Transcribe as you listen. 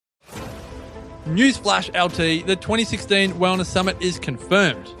Newsflash LT, the 2016 Wellness Summit is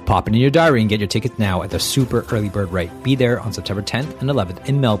confirmed. Pop it in your diary and get your tickets now at the super early bird rate. Be there on September 10th and 11th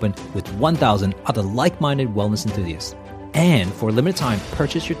in Melbourne with 1,000 other like-minded wellness enthusiasts. And for a limited time,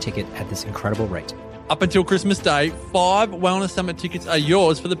 purchase your ticket at this incredible rate. Up until Christmas Day, 5 Wellness Summit tickets are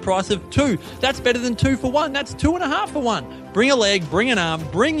yours for the price of 2. That's better than 2 for 1. That's 2.5 for 1. Bring a leg, bring an arm,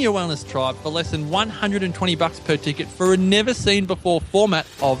 bring your wellness tribe for less than $120 per ticket for a never-seen-before format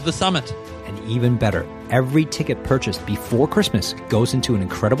of the summit. And even better, every ticket purchased before Christmas goes into an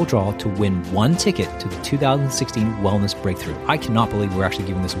incredible draw to win 1 ticket to the 2016 Wellness Breakthrough. I cannot believe we're actually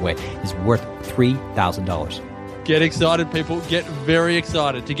giving this away. It's worth $3,000. Get excited, people. Get very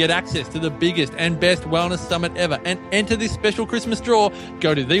excited to get access to the biggest and best wellness summit ever and enter this special Christmas draw.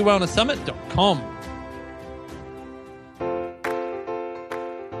 Go to thewellnesssummit.com.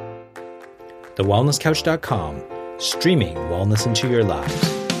 TheWellnessCouch.com, streaming wellness into your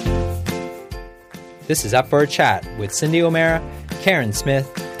lives. This is Up for a Chat with Cindy O'Meara, Karen Smith,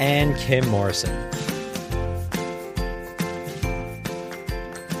 and Kim Morrison.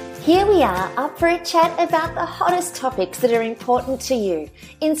 Here we are, up for a chat about the hottest topics that are important to you,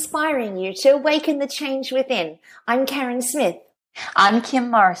 inspiring you to awaken the change within. I'm Karen Smith. I'm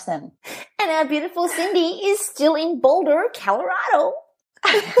Kim Morrison. And our beautiful Cindy is still in Boulder, Colorado.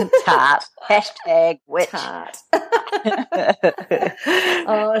 Tart. Hashtag witch. Tart.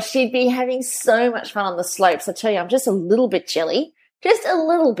 Oh, she'd be having so much fun on the slopes. I tell you, I'm just a little bit jelly. Just a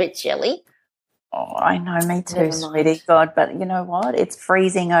little bit jelly. Oh, I know, me too, sweetie. God, but you know what? It's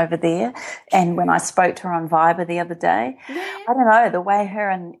freezing over there. And when I spoke to her on Viber the other day, I don't know, the way her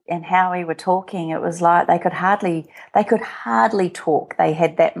and Howie were talking, it was like they could hardly talk. They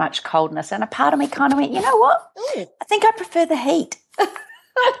had that much coldness. And a part of me kind of went, you know what? I think I prefer the heat.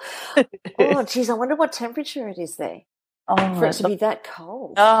 Oh, geez, I wonder what temperature it is there. For it to be that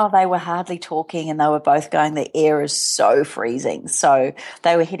cold. Oh, they were hardly talking and they were both going, the air is so freezing. So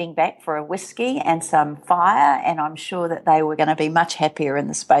they were heading back for a whiskey and some fire, and I'm sure that they were going to be much happier in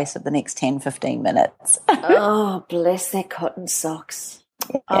the space of the next 10, 15 minutes. Oh, bless their cotton socks.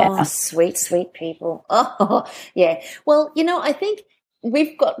 Yeah. Oh, sweet, sweet people. Oh, yeah. Well, you know, I think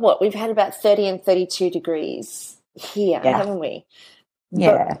we've got we've had about 30 and 32 degrees here, haven't we?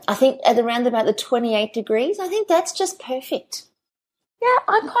 Yeah. But I think at around about the 28 degrees, I think that's just perfect. Yeah,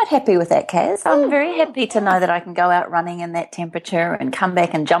 I'm quite happy with that, Kaz. I'm very happy to know that I can go out running in that temperature and come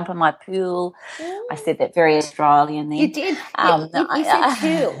back and jump in my pool. I said that very Australian then. You did. You said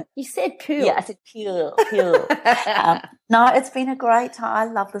pool. You said pool. Yeah, I said pool. No, it's been a great time. I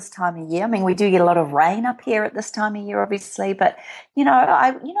love this time of year. I mean, we do get a lot of rain up here at this time of year, obviously, but you know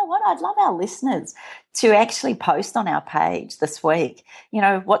what? I'd love our listeners to actually post on our page this week, you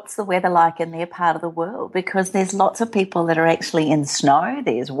know, what's the weather like in their part of the world, because there's lots of people that are actually in snow,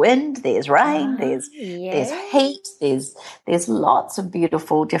 there's wind, there's rain, there's heat, there's lots of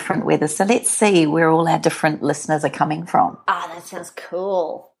beautiful different weather. So let's see where all our different listeners are coming from. That sounds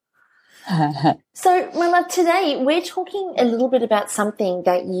cool. So, my love, today we're talking a little bit about something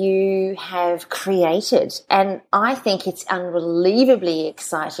that you have created, and I think it's unbelievably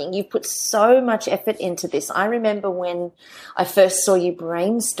exciting. You've put so much effort into this. I remember when I first saw you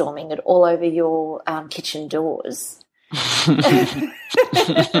brainstorming it all over your kitchen doors. And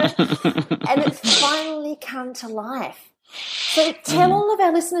it's finally come to life. So tell all of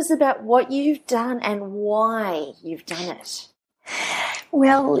our listeners about what you've done and why you've done it.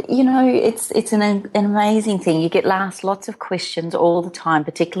 Well, you know, it's an amazing thing. You get asked lots of questions all the time,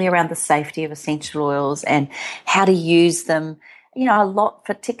 particularly around the safety of essential oils and how to use them. You know, a lot,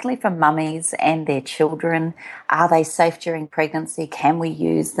 particularly for mummies and their children. Are they safe during pregnancy? Can we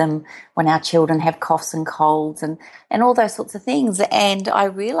use them when our children have coughs and colds and all those sorts of things? And I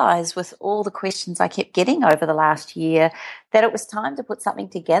realised with all the questions I kept getting over the last year that it was time to put something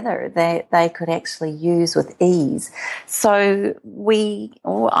together that they could actually use with ease. So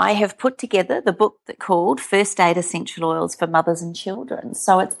I have put together the book called First Aid Essential Oils for Mothers and Children.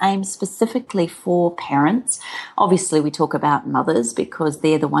 So it's aimed specifically for parents. Obviously, we talk about mothers because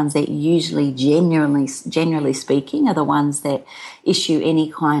they're the ones that usually, generally speaking, are the ones that issue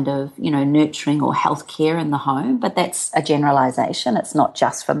any kind of, you know, nurturing or health care in the home. But that's a generalisation. It's not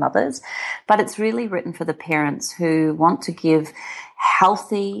just for mothers. But it's really written for the parents who want to give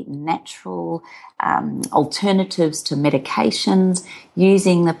healthy, natural alternatives to medications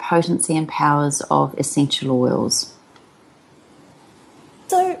using the potency and powers of essential oils.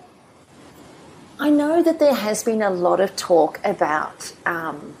 So I know that there has been a lot of talk about,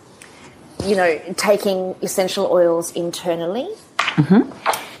 you know, taking essential oils internally.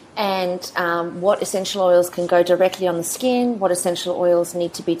 And what essential oils can go directly on the skin, what essential oils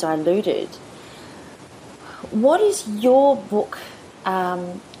need to be diluted. what is your book?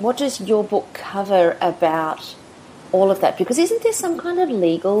 What does your book cover about all of that? Because isn't there some kind of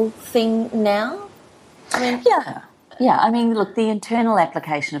legal thing now? I mean, yeah. I mean, look, the internal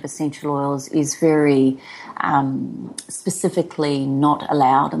application of essential oils is very specifically not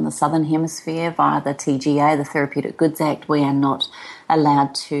allowed in the Southern Hemisphere via the TGA, the Therapeutic Goods Act. We are not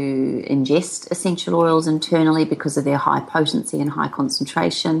allowed to ingest essential oils internally because of their high potency and high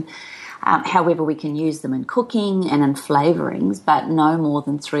concentration. However, we can use them in cooking and in flavourings, but no more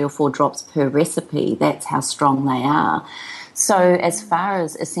than 3 or 4 drops per recipe. That's how strong they are. So as far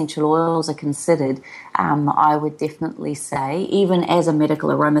as essential oils are considered, I would definitely say, even as a medical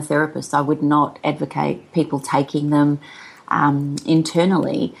aromatherapist, I would not advocate people taking them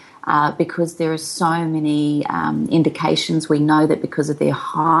internally because there are so many indications. We know that because of their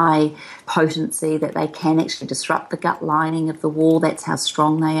high potency that they can actually disrupt the gut lining of the wall. That's how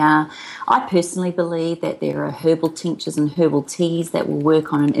strong they are. I personally believe that there are herbal tinctures and herbal teas that will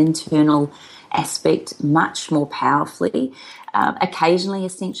work on an internal aspect much more powerfully. Occasionally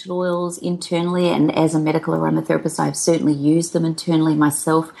essential oils internally, and as a medical aromatherapist I've certainly used them internally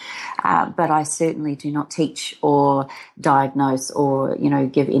myself, but I certainly do not teach or diagnose or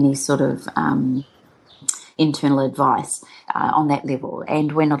give any sort of internal advice on that level,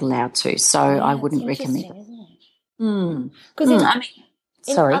 and we're not allowed to, so I wouldn't recommend it. Because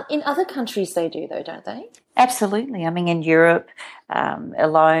in other countries they do though, don't they? Absolutely. I mean, in Europe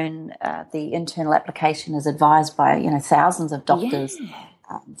alone, the internal application is advised by thousands of doctors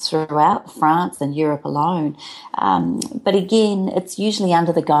throughout France and Europe alone. But again, it's usually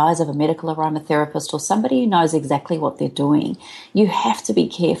under the guise of a medical aromatherapist or somebody who knows exactly what they're doing. You have to be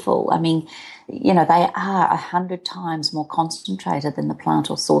careful. I mean, they are 100 times more concentrated than the plant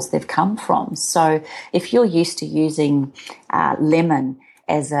or source they've come from. So if you're used to using lemon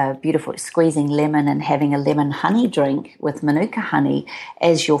as a beautiful, squeezing lemon and having a lemon honey drink with Manuka honey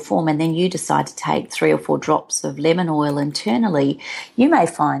as your form, and then you decide to take 3 or 4 drops of lemon oil internally, you may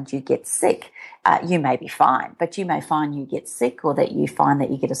find you get sick. You may be fine, but you may find you get sick, or that you find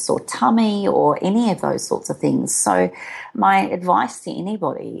that you get a sore tummy or any of those sorts of things. So my advice to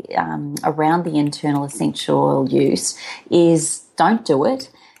anybody around the internal essential oil use is don't do it.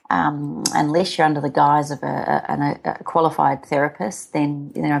 Unless you're under the guise of a qualified therapist,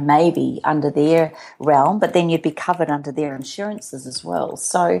 then maybe under their realm, but then you'd be covered under their insurances as well.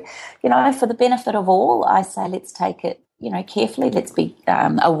 So, for the benefit of all, I say let's take it carefully. Let's be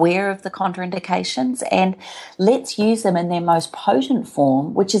aware of the contraindications, and let's use them in their most potent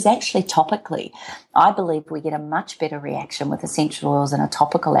form, which is actually topically. I believe we get a much better reaction with essential oils in a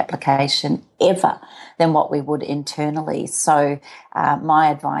topical application ever than what we would internally. So my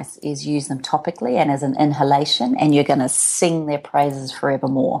advice is use them topically and as an inhalation, and you're going to sing their praises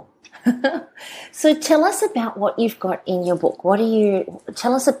forevermore. So tell us about what you've got in your book. What are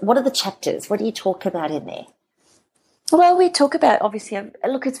the chapters? What do you talk about in there? Well, we talk about, obviously,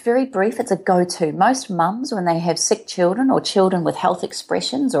 look, it's very brief. It's a go-to. Most mums, when they have sick children or children with health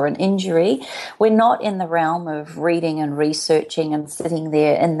expressions or an injury, we're not in the realm of reading and researching and sitting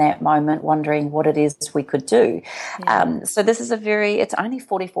there in that moment wondering what it is we could do. Yeah. So this is it's only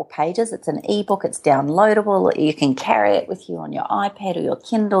 44 pages. It's an ebook. It's downloadable. You can carry it with you on your iPad or your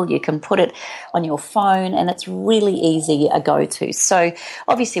Kindle. You can put it on your phone, and it's really easy, a go-to. So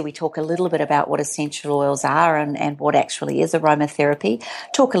obviously we talk a little bit about what essential oils are and what actually is aromatherapy.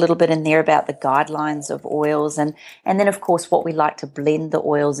 Talk a little bit in there about the guidelines of oils, and then of course what we like to blend the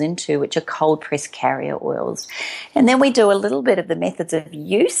oils into, which are cold press carrier oils. And then we do a little bit of the methods of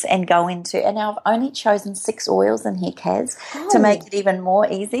use and go into, and now I've only chosen 6 oils in here, Kaz, to make it even more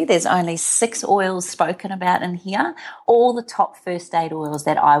easy. There's only 6 oils spoken about in here, all the top first aid oils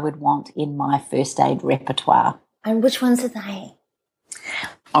that I would want in my first aid repertoire. And which ones are they?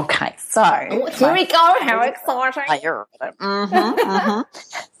 Okay, so here we go. How exciting!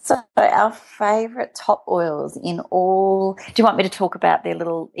 So our favourite top oils in all. Do you want me to talk about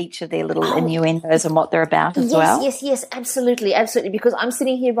each of their little innuendos and what they're about as well? Yes, absolutely. Because I'm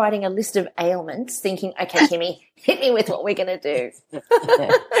sitting here writing a list of ailments, thinking, okay, Kimmy, hit me with what we're going to do.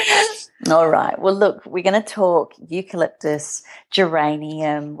 All right. Well, look, we're going to talk eucalyptus,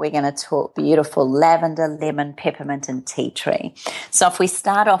 geranium. We're going to talk beautiful lavender, lemon, peppermint, and tea tree. So if we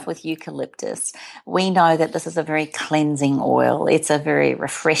start off with eucalyptus, we know that this is a very cleansing oil. It's a very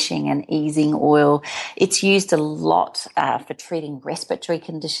refreshing and easing oil. It's used a lot for treating respiratory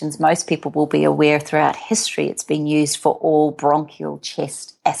conditions. Most people will be aware throughout history it's been used for all bronchial,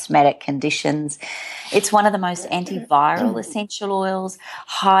 chest, asthmatic conditions. It's one of the most antiviral essential oils,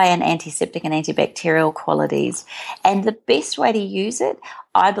 high in antiseptic and antibacterial qualities. And the best way to use it,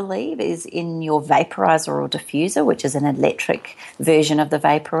 I believe, is in your vaporizer or diffuser, which is an electric version of the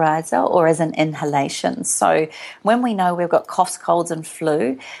vaporizer, or as an inhalation. So when we know we've got coughs, colds and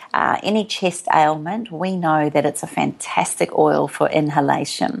flu, any chest ailment, we know that it's a fantastic oil for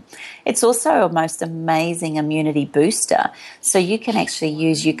inhalation. It's also a most amazing immunity booster. So you can actually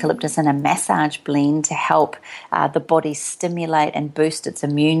use eucalyptus in a massage blend to help the body stimulate and boost its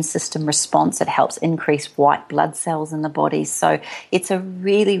immune system response. It helps increase white blood cells in the body. So it's a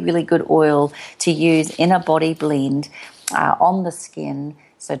really, really good oil to use in a body blend on the skin.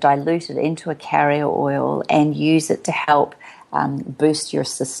 So dilute it into a carrier oil and use it to help boost your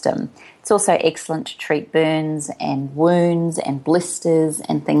system. It's also excellent to treat burns and wounds and blisters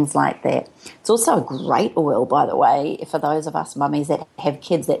and things like that. It's also a great oil, by the way, for those of us mummies that have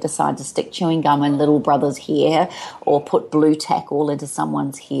kids that decide to stick chewing gum in little brother's hair or put blue tack all into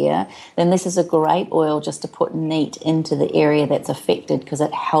someone's hair. Then this is a great oil just to put neat into the area that's affected, because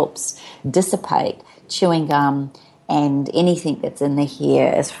it helps dissipate chewing gum and anything that's in the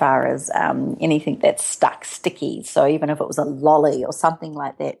hair, as far as anything that's stuck, sticky. So even if it was a lolly or something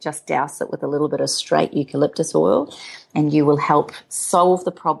like that, just douse it with a little bit of straight eucalyptus oil and you will help solve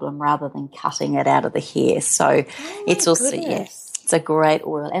the problem rather than cutting it out of the hair. So it's also, it's a great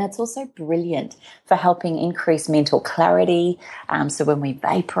oil. And it's also brilliant for helping increase mental clarity. So when we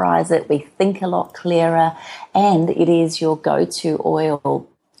vaporize it, we think a lot clearer, and it is your go-to oil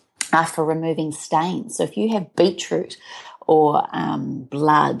for removing stains. So if you have beetroot or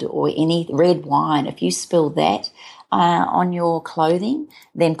blood or any red wine, if you spill that on your clothing,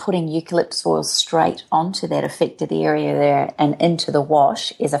 then putting eucalyptus oil straight onto that affected area there and into the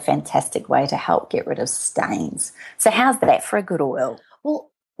wash is a fantastic way to help get rid of stains. So how's that for a good oil? Well,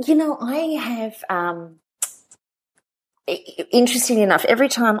 I have, interestingly enough, every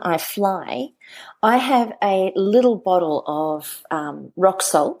time I fly, I have a little bottle of rock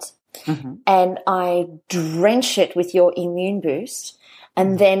salt. Mm-hmm. And I drench it with your immune boost,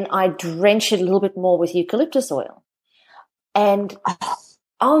 and then I drench it a little bit more with eucalyptus oil. And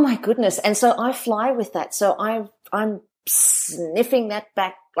oh my goodness. And so I fly with that. So I'm sniffing that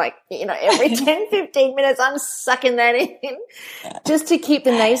back like, every 10, 15 minutes, I'm sucking that in just to keep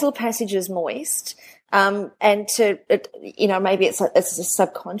the nasal passages moist. And to, maybe it's a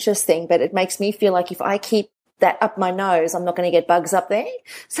subconscious thing, but it makes me feel like if I keep that up my nose, I'm not going to get bugs up there.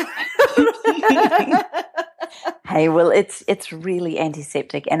 So Hey, well, it's really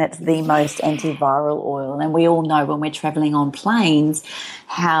antiseptic, and it's the most antiviral oil. And we all know when we're traveling on planes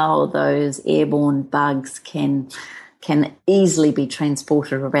how those airborne bugs can easily be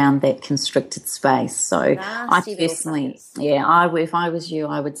transported around that constricted space. So nasty, I personally, if I was you,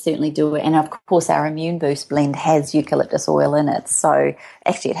 I would certainly do it. And of course, our Immune Boost blend has eucalyptus oil in it. So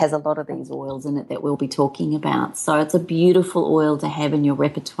actually, it has a lot of these oils in it that we'll be talking about. So it's a beautiful oil to have in your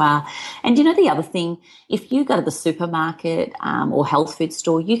repertoire. And the other thing, if you go to the supermarket or health food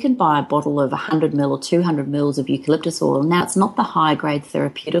store, you can buy a bottle of 100 ml or 200 ml of eucalyptus oil. Now, it's not the high grade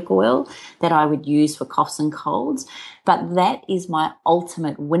therapeutic oil that I would use for coughs and colds, but that is my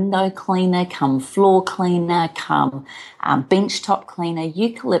ultimate window cleaner, come floor cleaner, come bench top cleaner.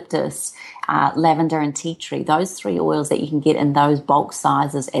 Eucalyptus, lavender and tea tree, those three oils that you can get in those bulk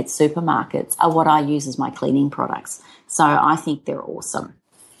sizes at supermarkets are what I use as my cleaning products. So I think they're awesome.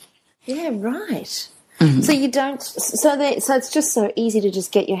 Yeah, right. Mm-hmm. So you don't, so it's just so easy to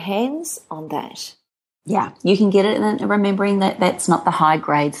just get your hands on that. Yeah, you can get it, and remembering that that's not the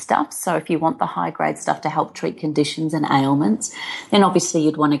high-grade stuff. So if you want the high-grade stuff to help treat conditions and ailments, then obviously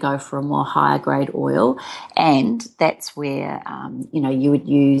you'd want to go for a more higher-grade oil, and that's where, you would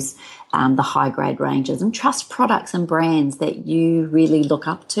use the high-grade ranges and trust products and brands that you really look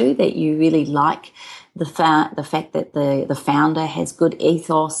up to, that you really like. The fact that the founder has good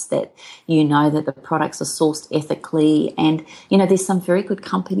ethos, that that the products are sourced ethically, and there's some very good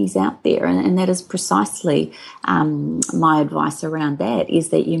companies out there, and that is precisely my advice around that, is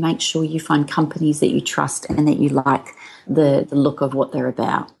that you make sure you find companies that you trust and that you like the look of what they're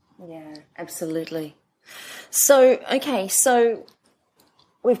about. Yeah, absolutely. So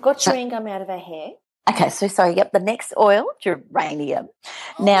we've got chewing gum out of our hair. Okay, so sorry, the next oil, geranium.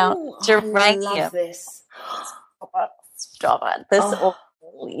 Now, geranium. I love this. Stop it. This oil,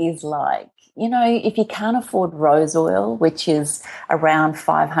 is like, you know, if you can't afford rose oil, which is around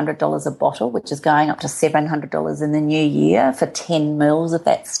 $500 a bottle, which is going up to $700 in the new year for 10 mils of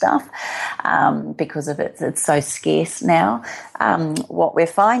that stuff, because of it's so scarce now. What we're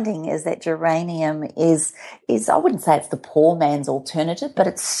finding is that geranium is I wouldn't say it's the poor man's alternative, but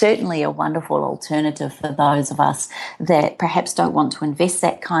it's certainly a wonderful alternative for those of us that perhaps don't want to invest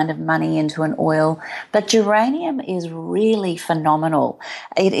that kind of money into an oil. But geranium is really phenomenal.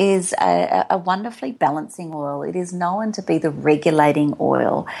 It is a wonderfully balancing oil. It is known to be the regulating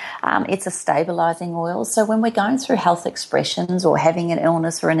oil. It's a stabilizing oil. So when we're going through health expressions or having an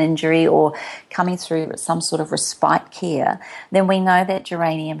illness or an injury or coming through some sort of respite care, then we know that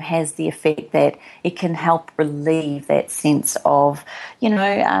geranium has the effect that it can help relieve that sense of,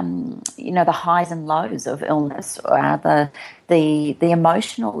 the highs and lows of illness, or the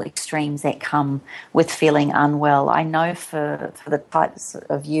emotional extremes that come with feeling unwell. I know for the types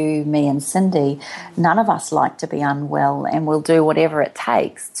of you, me and Cindy, none of us like to be unwell, and we'll do whatever it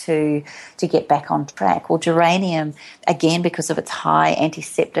takes to get back on track. Well, geranium, again, because of its high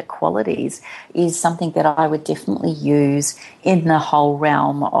antiseptic qualities, is something that I would definitely use in the whole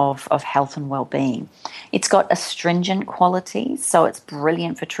realm of health and well-being. It's got astringent qualities, so it's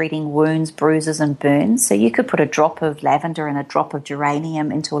brilliant for treating wounds, bruises and burns. So you could put a drop of lavender and a drop of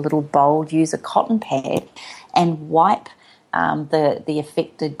geranium into a little bowl, use a cotton pad and wipe the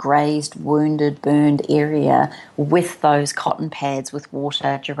affected, grazed, wounded, burned area with those cotton pads with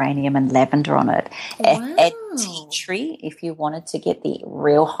water, geranium and lavender on it. Wow. Add tea tree if you wanted to get the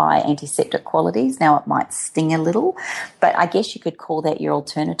real high antiseptic qualities. Now it might sting a little, but I guess you could call that your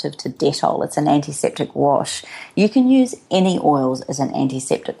alternative to Dettol. It's an antiseptic wash. You can use any oils as an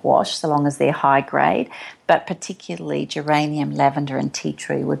antiseptic wash so long as they're high grade, but particularly geranium, lavender and tea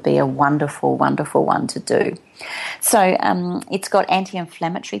tree would be a wonderful, wonderful one to do. So it's got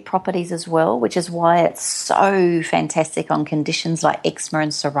anti-inflammatory properties as well, which is why it's so fantastic on conditions like eczema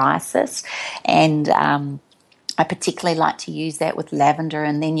and psoriasis. And I particularly like to use that with lavender,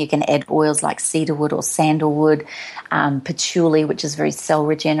 and then you can add oils like cedarwood or sandalwood, patchouli, which is very cell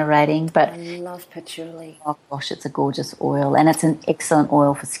regenerating. But I love patchouli. Oh gosh, it's a gorgeous oil, and it's an excellent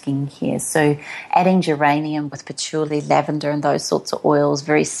oil for skincare. So adding geranium with patchouli, lavender and those sorts of oils,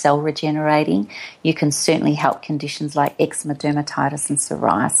 very cell regenerating, you can certainly help conditions like eczema, dermatitis and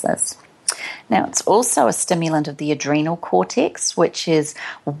psoriasis. Now, it's also a stimulant of the adrenal cortex, which is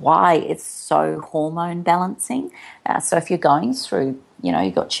why it's so hormone balancing. So if you're going through,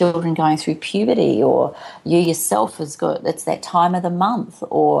 you've got children going through puberty, or you yourself it's that time of the month,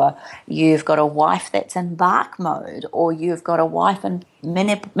 or you've got a wife that's in bark mode, or you've got a wife in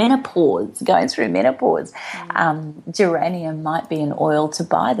menopause, going through menopause, geranium might be an oil to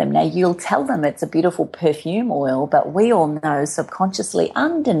buy them. Now, you'll tell them it's a beautiful perfume oil, but we all know subconsciously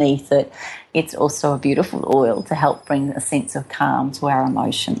underneath it, it's also a beautiful oil to help bring a sense of calm to our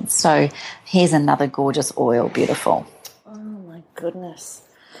emotions. So here's another gorgeous oil, beautiful. Oh, my goodness.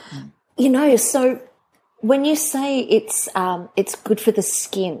 So when you say it's good for the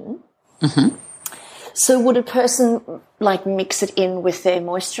skin, so would a person mix it in with their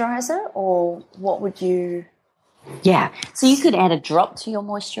moisturizer, or what would you? Yeah, so you could add a drop to your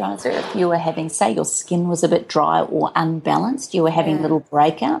moisturizer if you were having, say, your skin was a bit dry or unbalanced, you were having little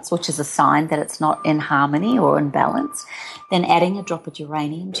breakouts, which is a sign that it's not in harmony or in balance. Then adding a drop of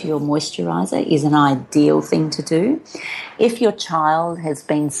geranium to your moisturizer is an ideal thing to do. If your child has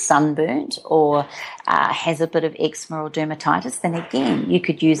been sunburnt or has a bit of eczema or dermatitis, then again, you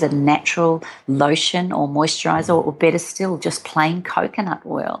could use a natural lotion or moisturizer, or better still, just plain coconut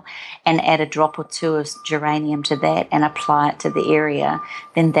oil, and add a drop or two of geranium to that and apply it to the area.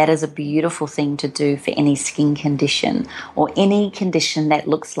 Then that is a beautiful thing to do for any skin condition or any condition that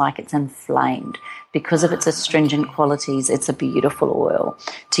looks like it's inflamed. Because of its astringent qualities, it's a beautiful oil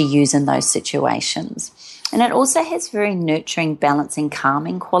to use in those situations. And it also has very nurturing, balancing,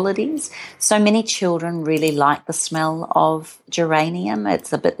 calming qualities. So many children really like the smell of geranium.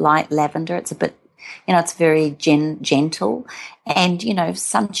 It's a bit like lavender. It's a bit, it's very gentle. And,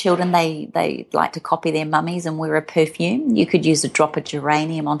 some children, they like to copy their mummies and wear a perfume. You could use a drop of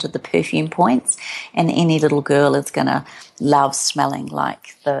geranium onto the perfume points, and any little girl is going to love smelling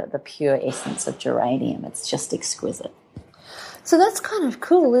like the pure essence of geranium. It's just exquisite. So that's kind of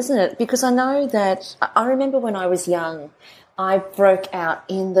cool, isn't it? Because I know that I remember when I was young, I broke out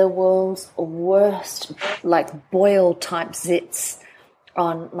in the world's worst, boil type zits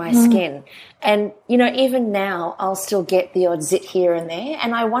on my skin. And, even now I'll still get the odd zit here and there.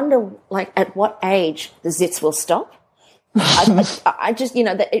 And I wonder, at what age the zits will stop. I just,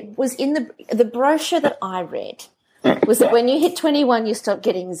 that it was in the brochure that I read was that when you hit 21, you stopped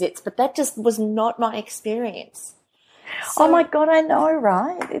getting zits, but that just was not my experience. So, oh my God, I know,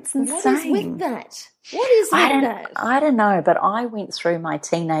 right? It's insane. What is with that? What is with that? I don't know, but I went through my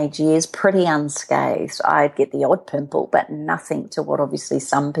teenage years pretty unscathed. I'd get the odd pimple, but nothing to what obviously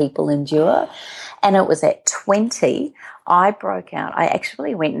some people endure. And it was at 20, I broke out. I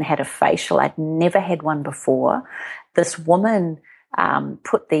actually went and had a facial. I'd never had one before. This woman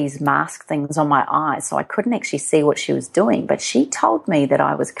put these mask things on my eyes, so I couldn't actually see what she was doing, but she told me that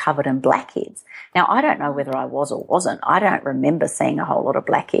I was covered in blackheads. Now, I don't know whether I was or wasn't. I don't remember seeing a whole lot of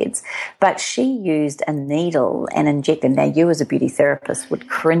blackheads, but she used a needle and injected. Now, you as a beauty therapist would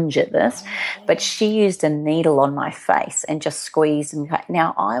cringe at this, but she used a needle on my face and just squeezed. And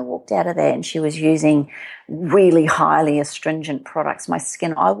now, I walked out of there and she was using really highly astringent products. My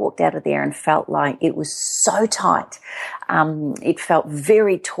skin, I walked out of there and felt like it was so tight. It felt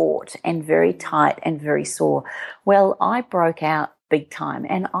very taut and very tight and very sore. Well, I broke out big time,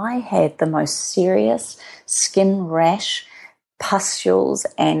 and I had the most serious skin rash, pustules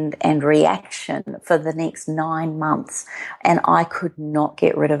and reaction for the next 9 months, and I could not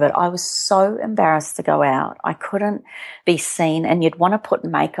get rid of it. I was so embarrassed to go out. I couldn't be seen, and you'd want to put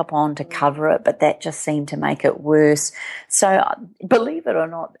makeup on to cover it, but that just seemed to make it worse. So believe it or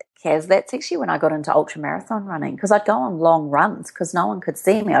not, Kaz, that's actually when I got into ultramarathon running, because I'd go on long runs because no one could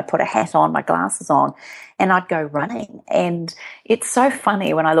see me. I'd put a hat on, my glasses on, and I'd go running. And it's so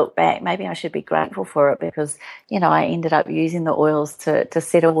funny when I look back. Maybe I should be grateful for it because, you know, I ended up using the oils to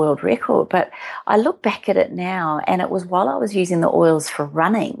set a world record. But I look back at it now, and it was while I was using the oils for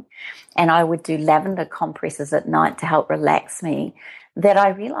running, and I would do lavender compresses at night to help relax me, that I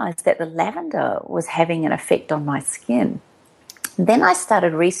realized that the lavender was having an effect on my skin. Then I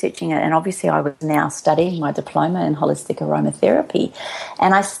started researching it, and obviously I was now studying my diploma in holistic aromatherapy,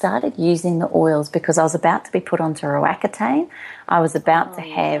 and I started using the oils because I was about to be put onto Roaccutane. I was about to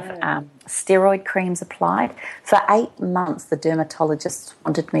have steroid creams applied. For 8 months, the dermatologists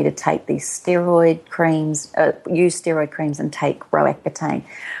wanted me to take these steroid creams, use steroid creams and take Roaccutane.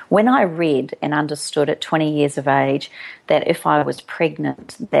 When I read and understood at 20 years of age that if I was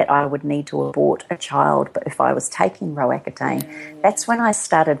pregnant that I would need to abort a child, but if I was taking Roaccutane, that's when I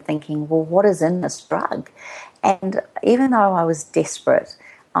started thinking, well, what is in this drug? And even though I was desperate,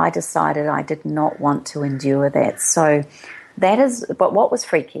 I decided I did not want to endure that. So but what was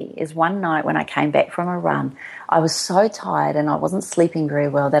freaky is one night when I came back from a run, I was so tired and I wasn't sleeping very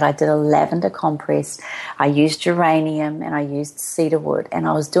well that I did a lavender compress. I used geranium and I used cedarwood, and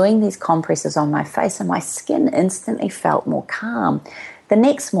I was doing these compresses on my face, and my skin instantly felt more calm. The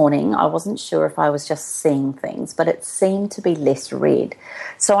next morning, I wasn't sure if I was just seeing things, but it seemed to be less red.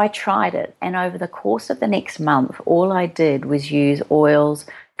 So I tried it, and over the course of the next month, all I did was use oils,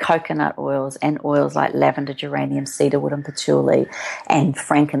 coconut oils, and oils like lavender, geranium, cedarwood, and patchouli, and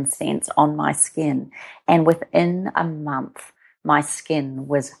frankincense on my skin. And within a month, my skin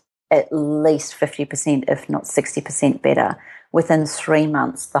was at least 50%, if not 60% better. Within 3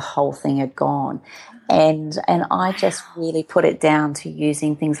 months, the whole thing had gone. And I just really put it down to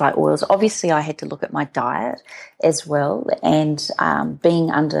using things like oils. Obviously, I had to look at my diet as well, and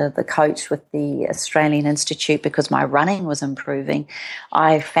being under the coach with the Australian Institute, because my running was improving,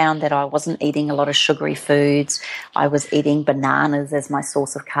 I found that I wasn't eating a lot of sugary foods. I was eating bananas as my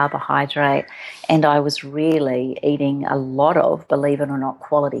source of carbohydrate, and I was really eating a lot of, believe it or not,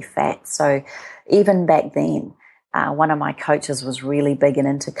 quality fat. So even back then, one of my coaches was really big and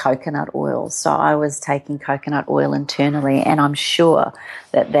into coconut oil. So I was taking coconut oil internally, and I'm sure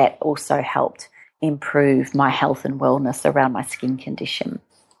that that also helped improve my health and wellness around my skin condition.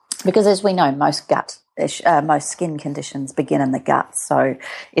 Because as we know, most skin conditions begin in the gut. So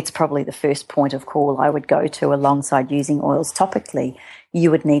it's probably the first point of call I would go to alongside using oils topically.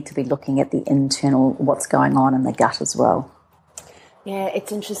 You would need to be looking at the internal, what's going on in the gut as well. Yeah,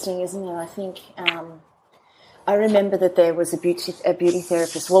 it's interesting, isn't it? I think I remember that there was a beauty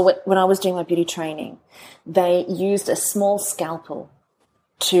therapist. Well, when I was doing my beauty training, they used a small scalpel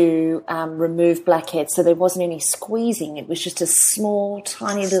to remove blackheads. So there wasn't any squeezing. It was just a small,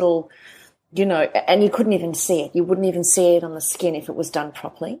 tiny little, and you couldn't even see it. You wouldn't even see it on the skin if it was done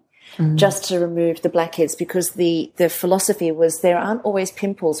properly, just to remove the blackheads, because the philosophy was there aren't always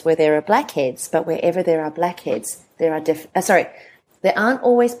pimples where there are blackheads, but wherever there are blackheads, there are there aren't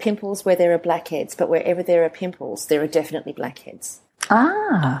always pimples where there are blackheads, but wherever there are pimples, there are definitely blackheads.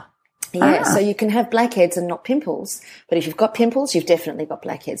 So you can have blackheads and not pimples, but if you've got pimples, you've definitely got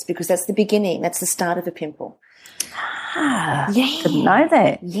blackheads, because that's the beginning. That's the start of a pimple. Didn't know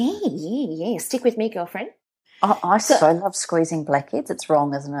that. Yeah. Stick with me, girlfriend. I so love squeezing blackheads. It's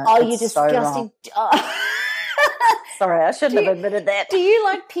wrong, isn't it? Oh, you're disgusting. So Sorry, I shouldn't have admitted that. Do you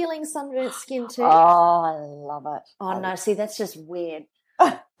like peeling sunburnt skin too? Oh, I love it. Oh, no, see, that's just weird.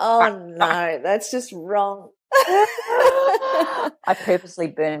 Oh, no, that's just wrong. I purposely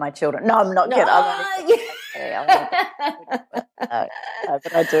burn my children. No, I'm not kidding. But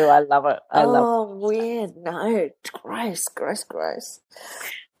I do. I love it. I love it. Weird. No, gross.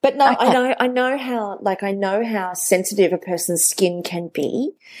 But no, okay. I know how sensitive a person's skin can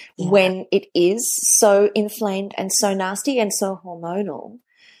be when it is so inflamed and so nasty and so hormonal.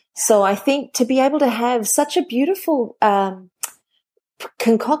 So I think to be able to have such a beautiful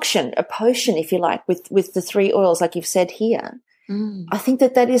concoction, a potion, if you like, with the 3 oils, like you've said here, I think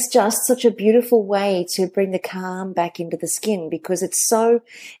that is just such a beautiful way to bring the calm back into the skin, because it is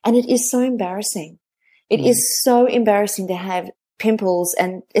so embarrassing. It is so embarrassing to have pimples,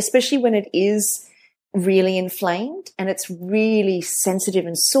 and especially when it is really inflamed and it's really sensitive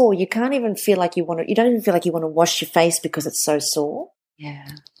and sore. You don't even feel like you want to wash your face because it's so sore. Yeah.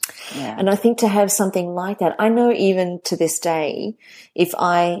 And I think to have something like that, I know even to this day, if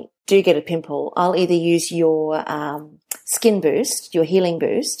I do get a pimple, I'll either use your skin boost, your healing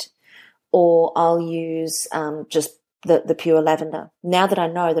boost, or I'll use just the pure lavender. Now that I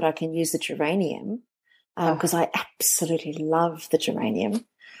know that I can use the geranium, because I absolutely love the geranium,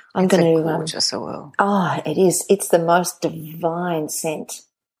 I'm going to gorgeous oil. Oh, it is. It's the most divine scent.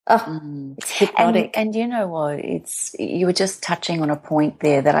 Oh, it's hypnotic. And you know what? You were just touching on a point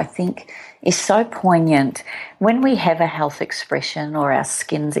there that I think is so poignant. When we have a health expression or our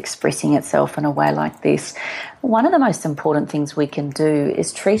skin's expressing itself in a way like this, one of the most important things we can do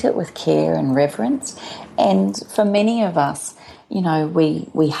is treat it with care and reverence. And for many of us, you know,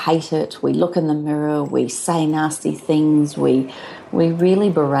 we hate it. We look in the mirror. We say nasty things. We really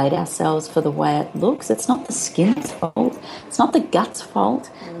berate ourselves for the way it looks. It's not the skin's fault. It's not the gut's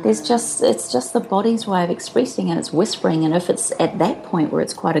fault. It's just the body's way of expressing, and it's whispering. And if it's at that point where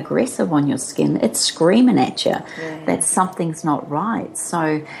it's quite aggressive on your skin, it's screaming at you that something's not right.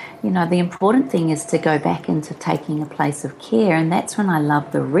 So, you know, the important thing is to go back into taking a place of care, and that's when I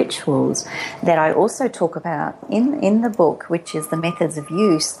love the rituals that I also talk about in the book, which is the methods of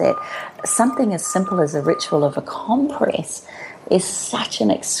use. That something as simple as a ritual of a compress is such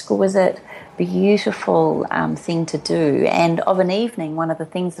an exquisite, beautiful thing to do. And of an evening, one of the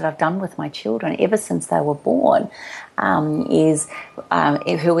things that I've done with my children ever since they were born is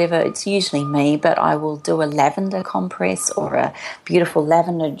whoever, it's usually me, but I will do a lavender compress or a beautiful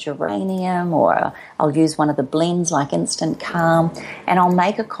lavender geranium, or I'll use one of the blends like Instant Calm, and I'll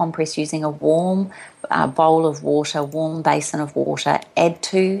make a compress using a warm bowl of water, warm basin of water, add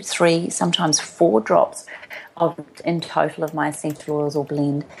 2, 3, sometimes 4 drops in total of my essential oils or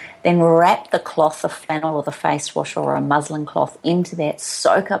blend, then wrap the cloth, the flannel or the face wash or a muslin cloth into that,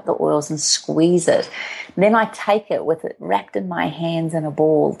 soak up the oils and squeeze it. Then I take it with it wrapped in my hands in a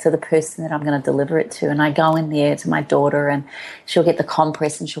ball to the person that I'm going to deliver it to, and I go in there to my daughter and she'll get the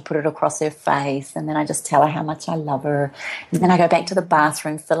compress and she'll put it across her face, and then I just tell her how much I love her, and then I go back to the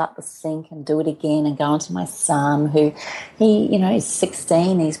bathroom, fill up the sink and do it again, and go on to my son who, he's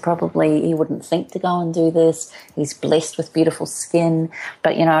 16, he wouldn't think to go and do this. He's blessed with beautiful skin,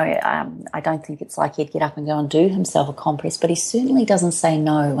 but I don't think it's like he'd get up and go and do himself a compress, but he certainly doesn't say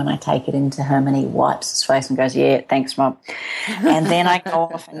no when I take it into him, and he wipes his face and goes, "Yeah, thanks, Mum." And then I go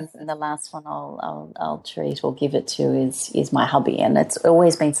off, and the last one I'll treat or give it to is my hubby, and it's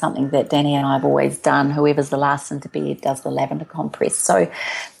always been something that Danny and I have always done. Whoever's the last one to bed does the lavender compress. So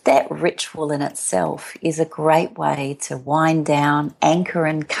that ritual in itself is a great way to wind down, anchor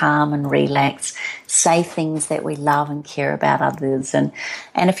and calm and relax, say things that we love and care about others. And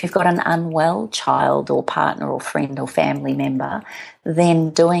if you've got an unwell child or partner or friend or family member,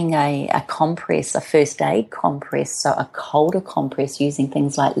 then doing a compress, a first aid compress, so a colder compress using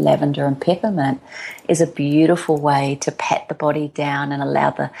things like lavender and peppermint, is a beautiful way to pat the body down and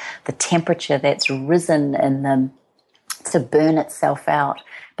allow the temperature that's risen in them to burn itself out.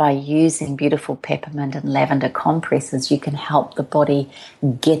 By using beautiful peppermint and lavender compresses, you can help the body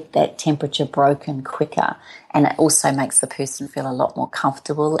get that temperature broken quicker, and it also makes the person feel a lot more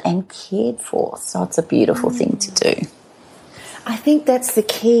comfortable and cared for. So it's a beautiful thing to do. I think that's the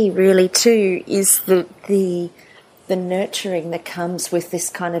key, really, too, is the nurturing that comes with this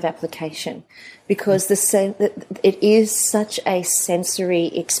kind of application, because it is such a sensory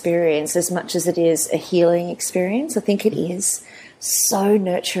experience as much as it is a healing experience. I think it is so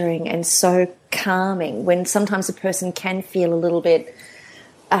nurturing and so calming when sometimes a person can feel a little bit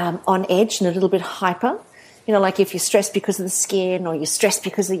on edge and a little bit hyper. Like if you're stressed because of the skin, or you're stressed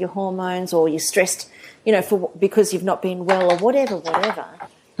because of your hormones, or you're stressed, because you've not been well, or whatever.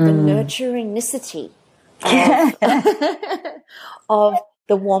 The nurturingnicity of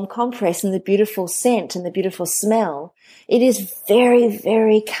the warm compress and the beautiful scent and the beautiful smell. It is very,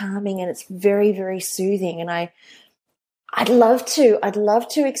 very calming, and it's very, very soothing. And I'd love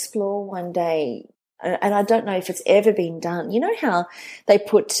to explore one day. And I don't know if it's ever been done. You know how they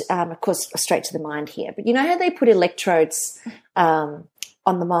put, of course, straight to the mind here, but you know how they put electrodes on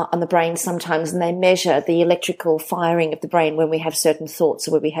the brain sometimes, and they measure the electrical firing of the brain when we have certain thoughts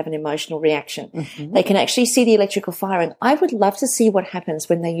or when we have an emotional reaction. Mm-hmm. They can actually see the electrical firing. I would love to see what happens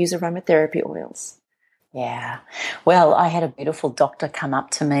when they use aromatherapy oils. Yeah. Well, I had a beautiful doctor come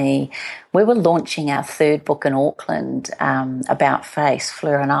up to me. We were launching our third book in Auckland, About Face,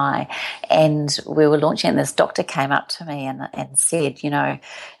 Fleur and I, and we were launching, and this doctor came up to me and said, you know,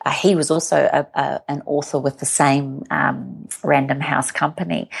 he was also an author with the same Random House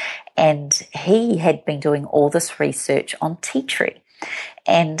company, and he had been doing all this research on tea tree.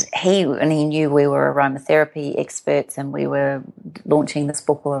 And he knew we were aromatherapy experts and we were launching this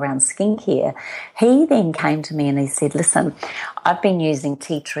book all around skincare. He then came to me and he said, listen, I've been using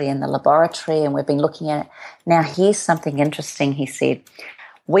tea tree in the laboratory and we've been looking at it. Now, here's something interesting, he said.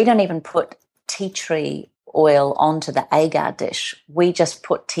 We don't even put tea tree oil onto the agar dish. We just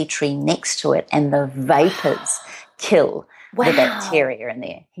put tea tree next to it and the vapors kill the bacteria in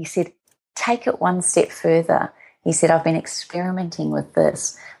there. He said, take it one step further. He said, I've been experimenting with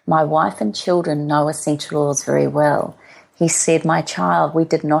this. My wife and children know essential oils very well. He said, my child, we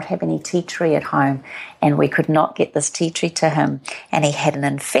did not have any tea tree at home and we could not get this tea tree to him and he had an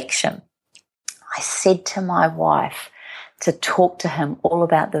infection. I said to my wife to talk to him all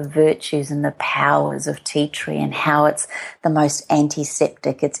about the virtues and the powers of tea tree and how it's the most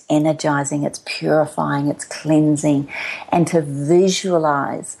antiseptic, it's energizing, it's purifying, it's cleansing, and to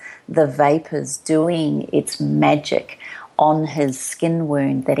visualize the vapors doing its magic on his skin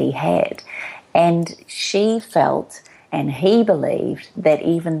wound that he had. And she felt and he believed that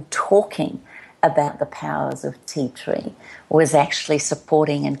even talking about the powers of tea tree was actually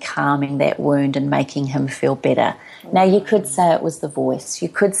supporting and calming that wound and making him feel better. Now, you could say it was the voice. You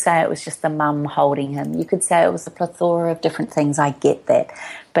could say it was just the mum holding him. You could say it was a plethora of different things. I get that.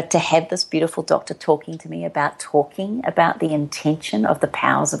 But to have this beautiful doctor talking to me about the intention of the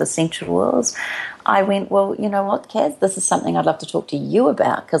powers of essential oils, I went, well, you know what, Kaz, this is something I'd love to talk to you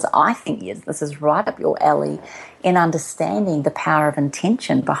about because I think this is right up your alley in understanding the power of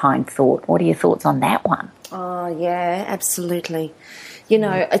intention behind thought. What are your thoughts on that one? Oh, yeah, absolutely. You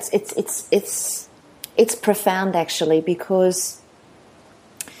know, it's profound actually because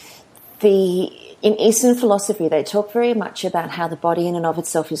in Eastern philosophy they talk very much about how the body in and of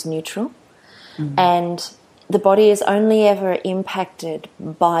itself is neutral, and the body is only ever impacted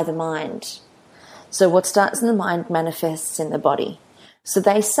by the mind. So what starts in the mind manifests in the body. So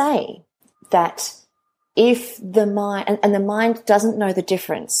they say that if the mind, and the mind doesn't know the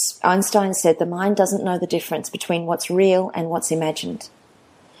difference, Einstein said the mind doesn't know the difference between what's real and what's imagined.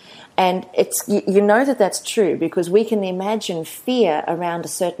 And you know that that's true because we can imagine fear around a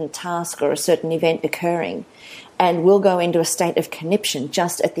certain task or a certain event occurring, and we'll go into a state of conniption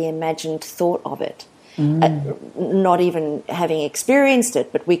just at the imagined thought of it. Not even having experienced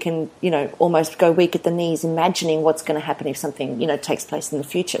it, but we can, almost go weak at the knees imagining what's going to happen if something, takes place in the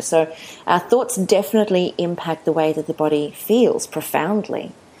future. So our thoughts definitely impact the way that the body feels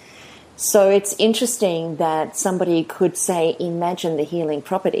profoundly. So it's interesting that somebody could say, imagine the healing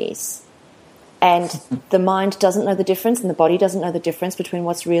properties, and the mind doesn't know the difference and the body doesn't know the difference between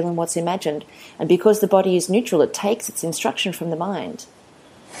what's real and what's imagined. And because the body is neutral, it takes its instruction from the mind.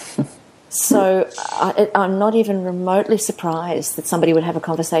 So I'm not even remotely surprised that somebody would have a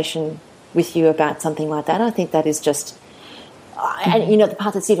conversation with you about something like that. I think that is just, and the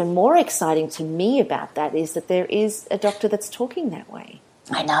part that's even more exciting to me about that is that there is a doctor that's talking that way.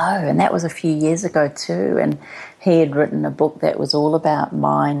 I know, and that was a few years ago too. And he had written a book that was all about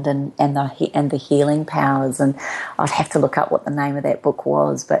mind and the healing powers. And I'd have to look up what the name of that book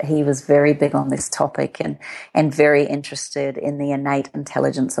was, but he was very big on this topic and very interested in the innate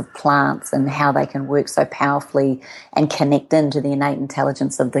intelligence of plants and how they can work so powerfully and connect into the innate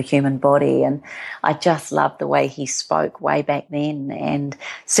intelligence of the human body. And I just loved the way he spoke way back then, and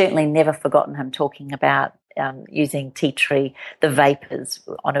certainly never forgotten him talking about using tea tree, the vapors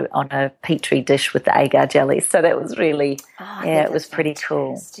on a petri dish with the agar jelly. So that was really, it was pretty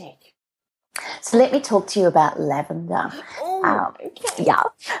fantastic. Cool. So let me talk to you about lavender. Okay. Yeah.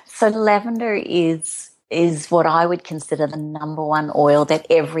 So lavender is what I would consider the number one oil that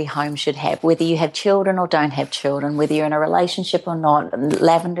every home should have, whether you have children or don't have children, whether you're in a relationship or not.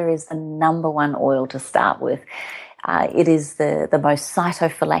 Lavender is the number one oil to start with. It is the most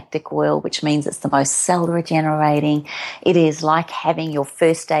cytophylactic oil, which means it's the most cell regenerating. It is like having your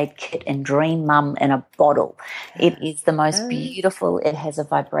first aid kit in Dream Mum in a bottle. It is the most beautiful. It has a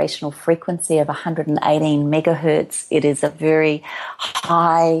vibrational frequency of 118 megahertz. It is a very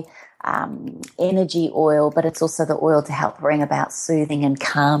high energy oil, but it's also the oil to help bring about soothing and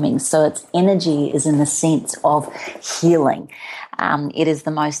calming. So its energy is in the sense of healing. It is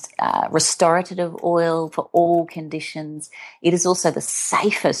the most restorative oil for all conditions. It is also the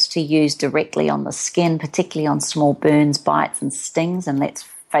safest to use directly on the skin, particularly on small burns, bites and stings. And let's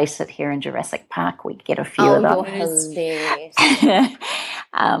face it, here in Jurassic Park, we get a few of those. Hilarious.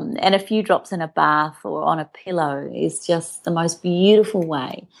 And a few drops in a bath or on a pillow is just the most beautiful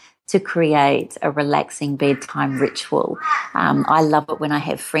way to create a relaxing bedtime ritual. I love it when I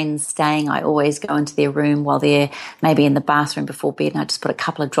have friends staying. I always go into their room while they're maybe in the bathroom before bed, and I just put a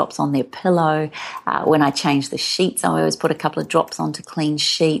couple of drops on their pillow. When I change the sheets, I always put a couple of drops onto clean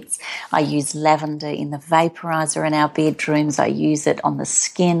sheets. I use lavender in the vaporizer in our bedrooms. I use it on the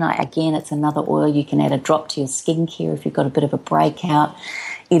skin. Again, it's another oil. You can add a drop to your skincare if you've got a bit of a breakout.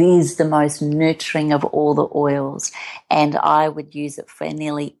 It is the most nurturing of all the oils, and I would use it for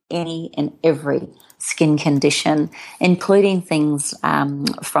nearly any and every skin condition, including things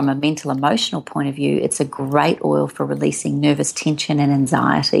from a mental, emotional point of view. It's a great oil for releasing nervous tension and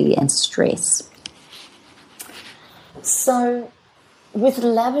anxiety and stress. So, with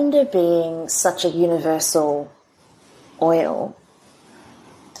lavender being such a universal oil,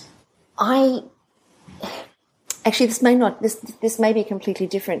 actually, this may be completely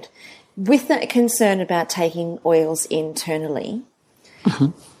different. With the concern about taking oils internally,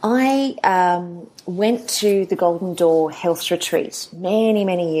 I went to the Golden Door Health Retreat many,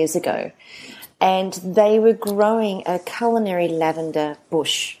 many years ago, and they were growing a culinary lavender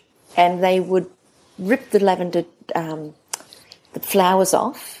bush, and they would rip the lavender, the flowers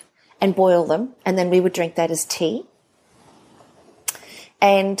off and boil them, and then we would drink that as tea.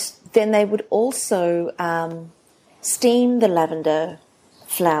 And then they would also steam the lavender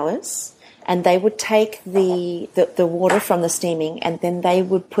flowers, and they would take the water from the steaming, and then they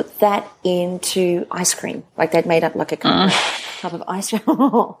would put that into ice cream. Like they'd made up like a cup of ice cream.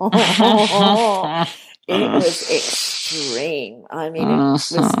 It was extreme. I mean, it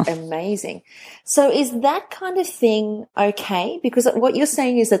was amazing. So is that kind of thing okay? Because what you're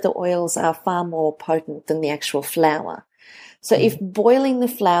saying is that the oils are far more potent than the actual flower. So if boiling the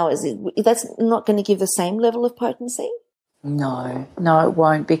flowers, that's not going to give the same level of potency? No, it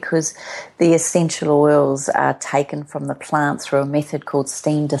won't, because the essential oils are taken from the plant through a method called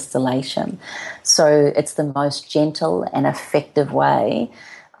steam distillation. So it's the most gentle and effective way.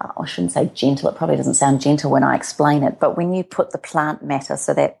 I shouldn't say gentle, it probably doesn't sound gentle when I explain it, but when you put the plant matter,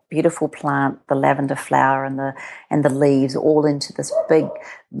 so that beautiful plant, the lavender flower and the leaves, all into this big,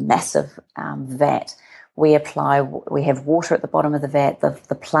 massive vat, we have water at the bottom of the vat,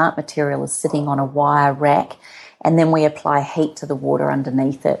 the plant material is sitting on a wire rack, and then we apply heat to the water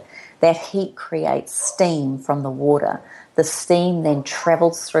underneath it. That heat creates steam from the water. The steam then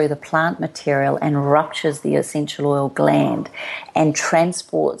travels through the plant material and ruptures the essential oil gland and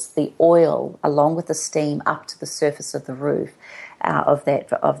transports the oil along with the steam up to the surface of the roof of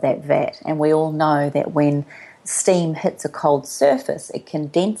that vat. And we all know that when steam hits a cold surface, it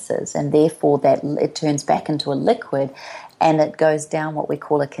condenses, and therefore that it turns back into a liquid, and it goes down what we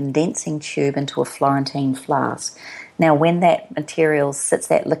call a condensing tube into a Florentine flask. Now, when that material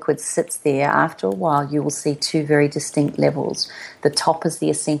that liquid sits there, after a while, you will see two very distinct levels. The top is the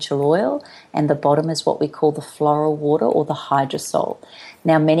essential oil, and the bottom is what we call the floral water or the hydrosol.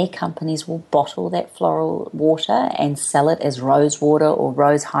 Now, many companies will bottle that floral water and sell it as rose water or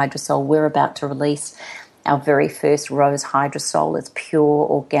rose hydrosol. We're about to release our very first rose hydrosol. It's pure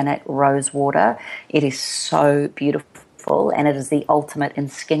organic rose water. It is so beautiful, and it is the ultimate in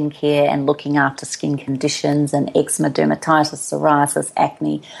skincare and looking after skin conditions and eczema, dermatitis, psoriasis,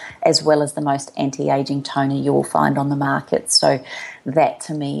 acne, as well as the most anti-aging toner you will find on the market. So that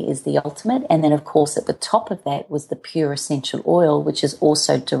to me is the ultimate. And then of course at the top of that was the pure essential oil, which is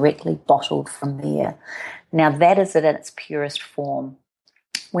also directly bottled from there. Now that is it in its purest form.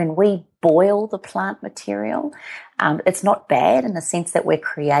 When we boil the plant material, it's not bad in the sense that we're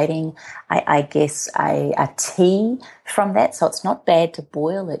creating, I guess, a tea from that. So it's not bad to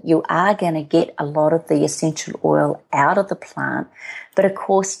boil it. You are going to get a lot of the essential oil out of the plant. But of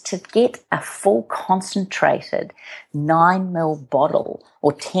course, to get a full concentrated 9 ml bottle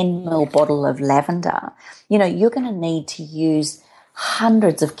or 10 ml bottle of lavender, you're going to need to use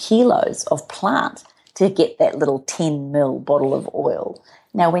hundreds of kilos of plant to get that little 10 ml bottle of oil.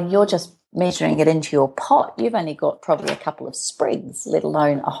 Now, when you're just measuring it into your pot, you've only got probably a couple of sprigs, let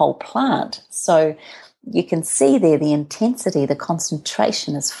alone a whole plant. So you can see there the intensity, the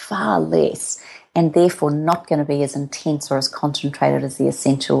concentration is far less, and therefore not going to be as intense or as concentrated as the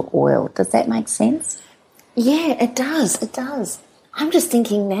essential oil. Does that make sense? Yeah, it does. It does. I'm just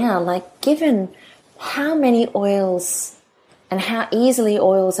thinking now, like, given how many oils and how easily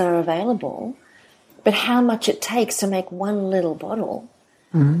oils are available, but how much it takes to make one little bottle,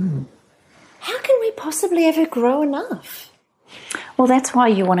 how can we possibly ever grow enough? Well, that's why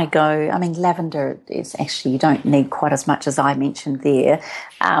you want to go. I mean, lavender is actually, you don't need quite as much as I mentioned there.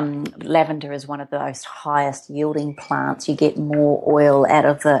 Lavender is one of the most highest yielding plants. You get more oil out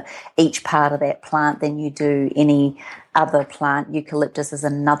of each part of that plant than you do any other plant. Eucalyptus is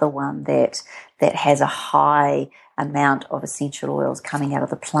another one that has a high amount of essential oils coming out of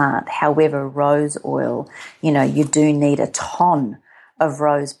the plant. However, rose oil, you do need a ton of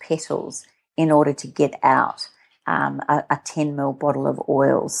rose petals in order to get out a 10 ml bottle of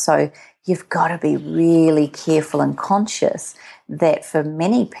oil. So you've got to be really careful and conscious that for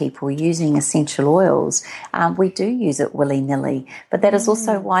many people using essential oils, we do use it willy-nilly. But that is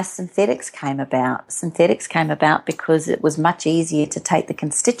also why synthetics came about. Synthetics came about because it was much easier to take the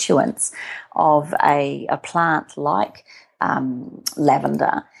constituents of a plant like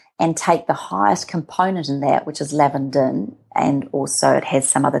lavender and take the highest component in that, which is lavandin, and also it has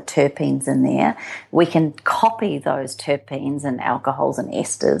some other terpenes in there. We can copy those terpenes and alcohols and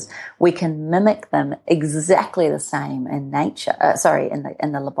esters. We can mimic them exactly the same in nature,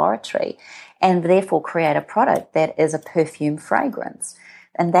 in the laboratory, and therefore create a product that is a perfume fragrance.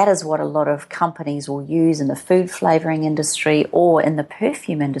 And that is what a lot of companies will use in the food flavoring industry or in the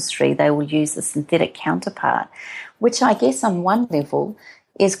perfume industry. They will use the synthetic counterpart, which I guess on one level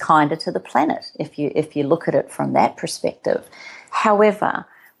is kinder to the planet if you look at it from that perspective. However,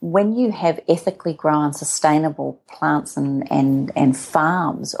 when you have ethically grown sustainable plants and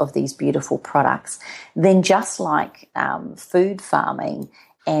farms of these beautiful products, then just like food farming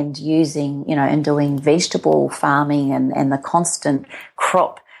and using, and doing vegetable farming and the constant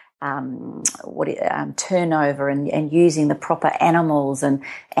crop turnover and using the proper animals and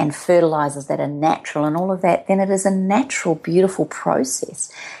fertilizers that are natural and all of that, then it is a natural, beautiful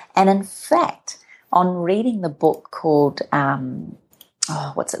process. And in fact, on reading the book called The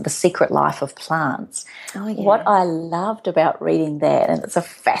Secret Life of Plants, what I loved about reading that, and it's a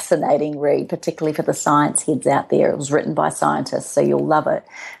fascinating read, particularly for the science heads out there, it was written by scientists, so you'll love it,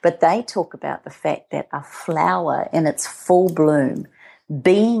 but they talk about the fact that a flower in its full bloom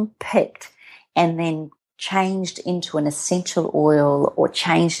being picked and then changed into an essential oil or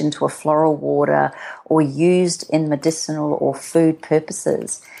changed into a floral water or used in medicinal or food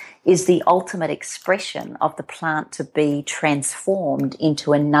purposes is the ultimate expression of the plant to be transformed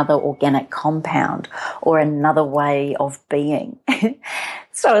into another organic compound or another way of being.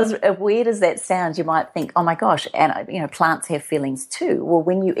 So as weird as that sounds, you might think, oh my gosh, and plants have feelings too. Well,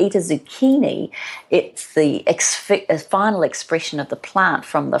 when you eat a zucchini, it's the final expression of the plant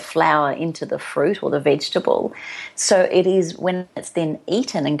from the flower into the fruit or the vegetable. So it is when it's then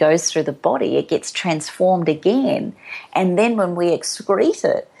eaten and goes through the body, it gets transformed again. And then when we excrete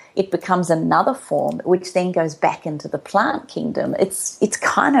it, it becomes another form, which then goes back into the plant kingdom. It's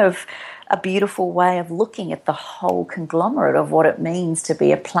kind of a beautiful way of looking at the whole conglomerate of what it means to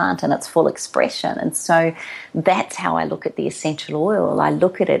be a plant in its full expression. And so that's how I look at the essential oil. I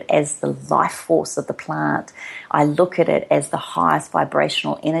look at it as the life force of the plant. I look at it as the highest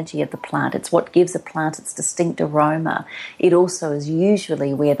vibrational energy of the plant. It's what gives a plant its distinct aroma. It also is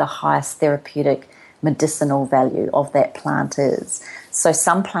usually where the highest therapeutic medicinal value of that plant is. So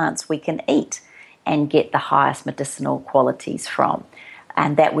some plants we can eat and get the highest medicinal qualities from.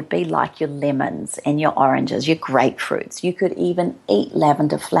 And that would be like your lemons and your oranges, your grapefruits. You could even eat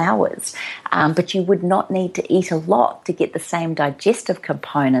lavender flowers, but you would not need to eat a lot to get the same digestive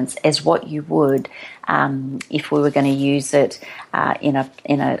components as what you would if we were going to use it in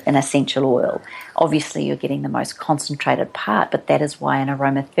an essential oil. Obviously, you're getting the most concentrated part, but that is why in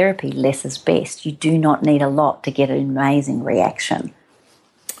aromatherapy, less is best. You do not need a lot to get an amazing reaction.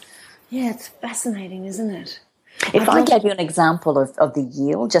 Yeah, it's fascinating, isn't it? If I gave you an example of the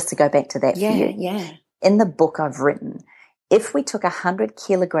yield, just to go back to that for you. Yeah. In the book I've written, if we took 100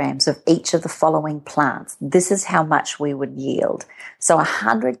 kilograms of each of the following plants, this is how much we would yield. So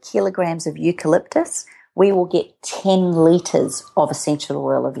 100 kilograms of eucalyptus, we will get 10 litres of essential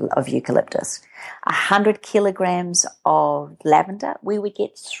oil of eucalyptus. 100 kilograms of lavender, we would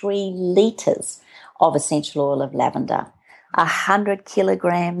get 3 litres of essential oil of lavender. 100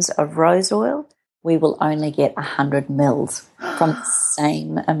 kilograms of rose oil, we will only get 100 mils from the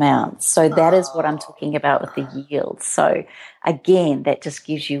same amount. So that is what I'm talking about with the yield. So again, that just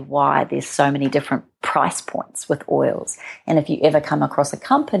gives you why there's so many different price points with oils. And if you ever come across a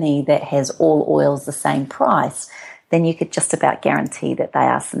company that has all oils the same price, then you could just about guarantee that they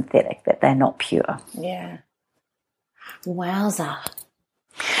are synthetic, that they're not pure. Yeah. Wowza.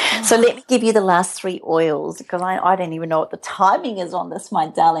 So let me give you the last 3 oils, because I don't even know what the timing is on this, my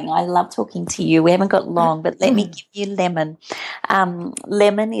darling. I love talking to you. We haven't got long, but let me give you lemon.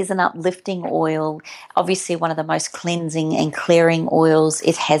 Lemon is an uplifting oil, obviously one of the most cleansing and clearing oils.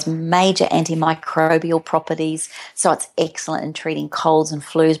 It has major antimicrobial properties, so it's excellent in treating colds and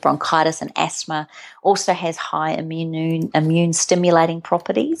flus, bronchitis and asthma. Also has high immune stimulating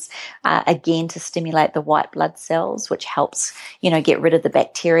properties, again to stimulate the white blood cells, which helps, get rid of the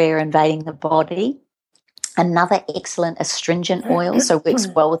bacteria invading the body. Another excellent astringent oil, so works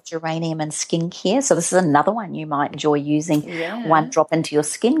well with geranium and skincare. So this is another one you might enjoy using, one drop into your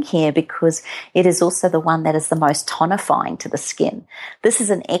skincare, because it is also the one that is the most tonifying to the skin. This is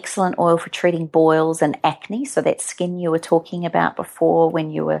an excellent oil for treating boils and acne. So that skin you were talking about before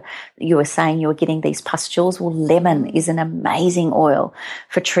when you were saying you were getting these pustules. Well, lemon is an amazing oil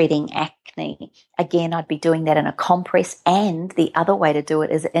for treating acne. Again, I'd be doing that in a compress, and the other way to do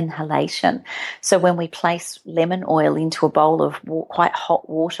it is inhalation. So when we place lemon oil into a bowl of quite hot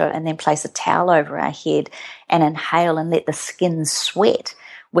water and then place a towel over our head and inhale and let the skin sweat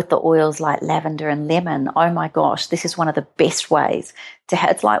with the oils like lavender and lemon, oh my gosh, this is one of the best ways to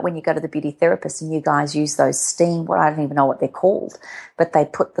have. It's like when you go to the beauty therapist and you guys use those steam, I don't even know what they're called, but they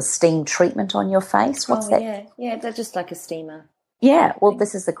put the steam treatment on your face. What's that? Yeah, they're just like a steamer. Yeah, well,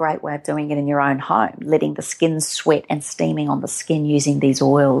 this is a great way of doing it in your own home, letting the skin sweat and steaming on the skin using these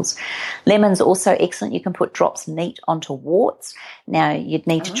oils. Lemon's also excellent. You can put drops neat onto warts. Now, you'd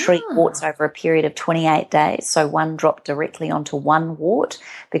need to treat warts over a period of 28 days, so 1 drop directly onto 1 wart,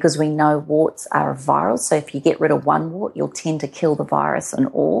 because we know warts are a virus. So if you get rid of 1 wart, you'll tend to kill the virus and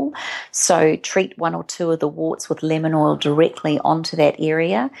all. So treat 1 or 2 of the warts with lemon oil directly onto that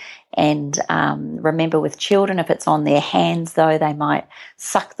area. And remember, with children, if it's on their hands, though, they might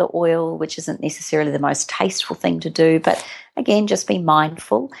suck the oil, which isn't necessarily the most tasteful thing to do. But again, just be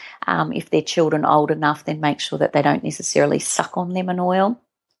mindful. If they're children old enough, then make sure that they don't necessarily suck on lemon oil.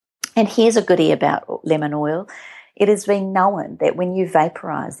 And here's a goodie about lemon oil. It has been known that when you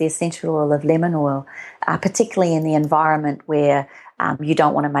vaporize the essential oil of lemon oil, particularly in the environment where you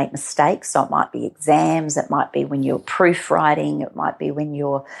don't want to make mistakes, so it might be exams, it might be when you're proofwriting, it might be when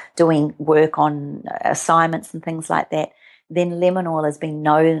you're doing work on assignments and things like that, then lemon oil has been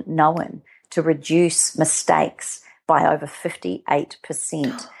known to reduce mistakes by over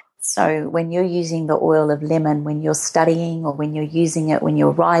 58%. So when you're using the oil of lemon, when you're studying, or when you're using it when you're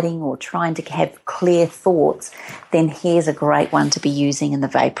writing or trying to have clear thoughts, then here's a great one to be using in the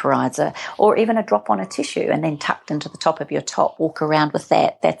vaporizer, or even a drop on a tissue and then tucked into the top of your top. Walk around with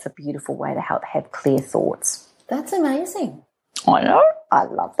that. That's a beautiful way to help have clear thoughts. That's amazing. I know. I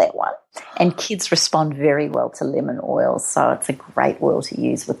love that one. And kids respond very well to lemon oil, so it's a great oil to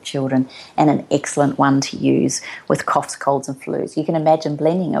use with children and an excellent one to use with coughs, colds and flus. You can imagine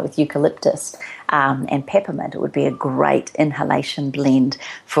blending it with eucalyptus and peppermint. It would be a great inhalation blend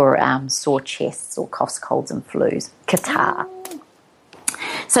for sore chests or coughs, colds and flus. Catarrh.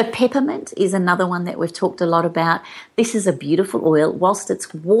 So peppermint is another one that we've talked a lot about. This is a beautiful oil. Whilst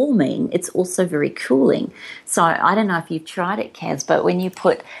it's warming, it's also very cooling. So I don't know if you've tried it, Kaz, but when you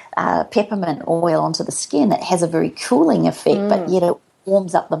put peppermint oil onto the skin, it has a very cooling effect, but yet it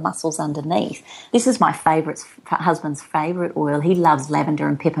warms up the muscles underneath. This is my husband's favourite oil. He loves lavender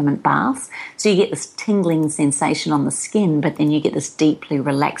and peppermint baths. So you get this tingling sensation on the skin, but then you get this deeply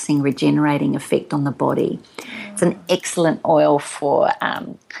relaxing, regenerating effect on the body. It's an excellent oil for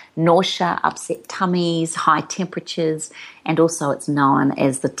nausea, upset tummies, high temperatures, and also it's known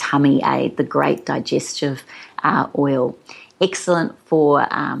as the tummy aid, the great digestive oil. Excellent for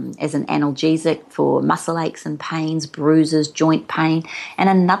as an analgesic for muscle aches and pains, bruises, joint pain. And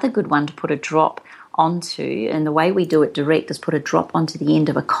another good one to put a drop onto, and the way we do it direct is put a drop onto the end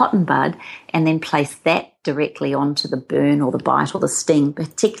of a cotton bud and then place that directly onto the burn or the bite or the sting,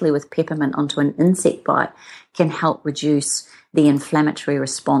 particularly with peppermint onto an insect bite, can help reduce the inflammatory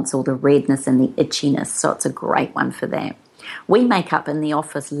response or the redness and the itchiness. So it's a great one for that. We make up in the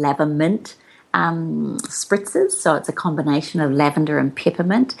office lavamint spritzers. So it's a combination of lavender and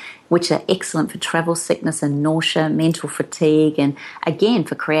peppermint, which are excellent for travel sickness and nausea, mental fatigue, and again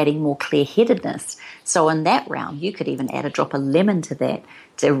for creating more clear-headedness. So in that realm, you could even add a drop of lemon to that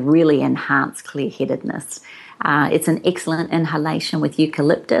to really enhance clear-headedness. It's an excellent inhalation with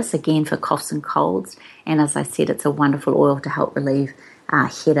eucalyptus, again for coughs and colds. And as I said, it's a wonderful oil to help relieve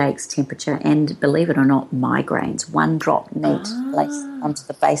headaches, temperature, and believe it or not, migraines. One drop neat placed onto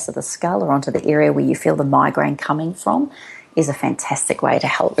the base of the skull or onto the area where you feel the migraine coming from is a fantastic way to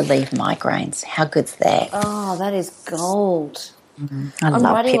help relieve migraines. How good's that? Oh, that is gold. I'm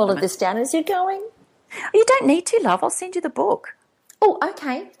writing all of this down as you're going. You don't need to, love. I'll send you the book. Oh,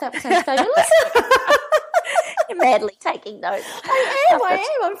 okay. That sounds fabulous. You're madly taking notes. I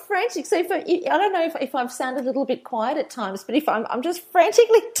am. I'm frantic. So I don't know if I've sounded a little bit quiet at times, but if I'm just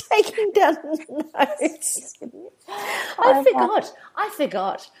frantically taking down notes. I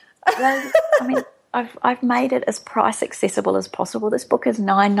forgot. I mean, I've made it as price accessible as possible. This book is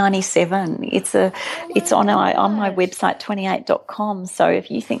 $9.97. It's on my website 28.com. So if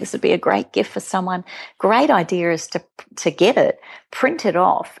you think this would be a great gift for someone, great idea is to get it, print it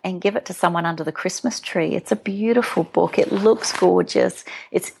off, and give it to someone under the Christmas tree. It's a beautiful book. It looks gorgeous.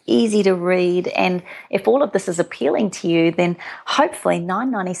 It's easy to read. And if all of this is appealing to you, then hopefully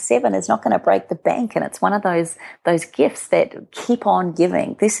 $9.97 is not going to break the bank. And it's one of those gifts that keep on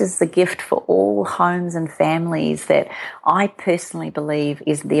giving. This is the gift for all homes and families that I personally believe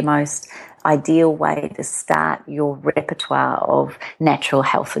is the most ideal way to start your repertoire of natural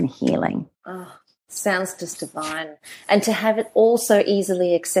health and healing. Oh, sounds just divine. And to have it all so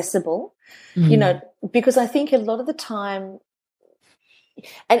easily accessible, you know, because I think a lot of the time,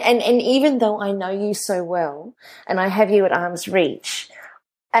 and even though I know you so well and I have you at arm's reach,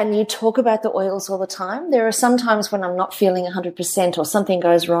 and you talk about the oils all the time, there are some times when I'm not feeling 100% or something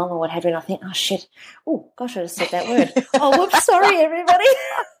goes wrong or what have you, and I think, oh, shit, oh, gosh, I just said that word. Oh, whoops, sorry, everybody.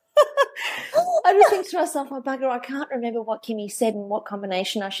 I just think to myself, oh, bugger, I can't remember what Kimmy said and what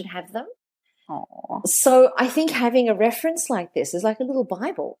combination I should have them. Aww. So I think having a reference like this is like a little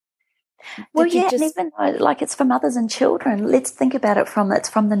Bible. Well, yeah, and even though, like, it's for mothers and children, let's think about it from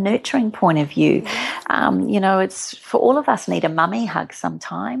the nurturing point of view. You know, it's for all of us need a mummy hug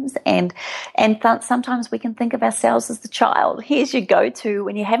sometimes, and sometimes we can think of ourselves as the child. Here's your go-to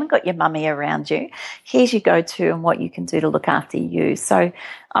when you haven't got your mummy around you. Here's your go-to and what you can do to look after you. So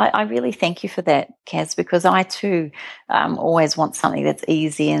I really thank you for that, Kaz, because I too always want something that's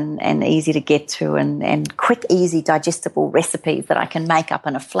easy and easy to get to and quick, easy, digestible recipes that I can make up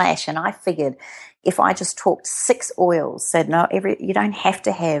in a flash. And I figured if I just talked 6 oils, said no, you don't have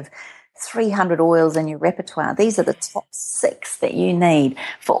to have 300 oils in your repertoire. These are the top 6 that you need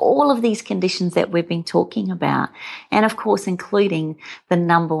for all of these conditions that we've been talking about. And of course, including the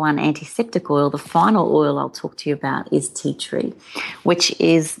number one antiseptic oil, the final oil I'll talk to you about is tea tree, which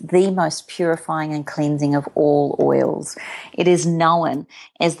is the most purifying and cleansing of all oils. It is known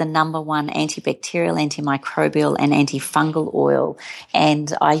as the number one antibacterial, antimicrobial, and antifungal oil.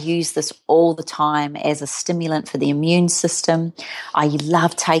 And I use this all the time as a stimulant for the immune system. I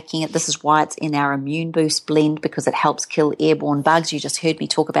love taking it. This is why it's in our Immune Boost blend, because it helps kill airborne bugs. You just heard me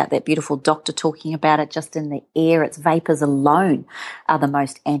talk about that beautiful doctor talking about it. Just in the air, its vapors alone are the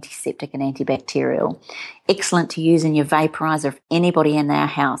most antiseptic and antibacterial. Excellent to use in your vaporizer. If anybody in our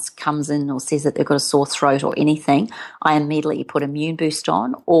house comes in or says that they've got a sore throat or anything, I immediately put Immune Boost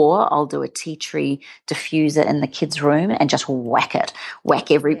on, or I'll do a tea tree diffuser in the kids' room and just whack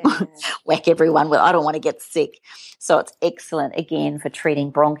everyone with. I don't want to get sick. So it's excellent, again, for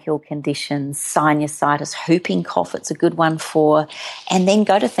treating bronchial conditions, sinusitis, whooping cough. It's a good one for. And then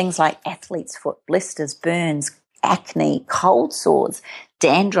go to things like athlete's foot, blisters, burns, acne, cold sores,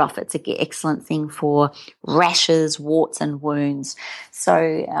 dandruff. It's an excellent thing for rashes, warts and wounds.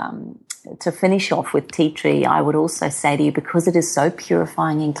 So to finish off with tea tree, I would also say to you, because it is so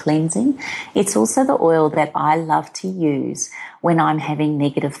purifying and cleansing, it's also the oil that I love to use when I'm having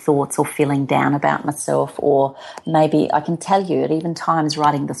negative thoughts or feeling down about myself. Or maybe I can tell you at even times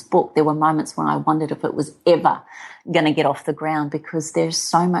writing this book, there were moments when I wondered if it was ever going to get off the ground, because there's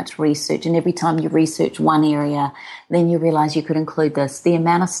so much research, and every time you research one area, then you realize you could include this. The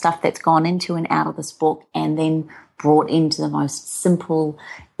amount of stuff that's gone into and out of this book and then brought into the most simple,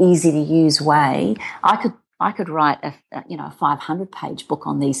 easy to use way. I could write a 500-page book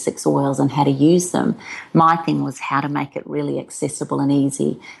on these 6 oils and how to use them. My thing was how to make it really accessible and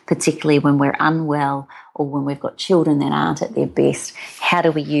easy, particularly when we're unwell or when we've got children that aren't at their best. How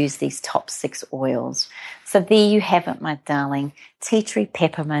do we use these top 6 oils? So there you have it, my darling. Tea tree,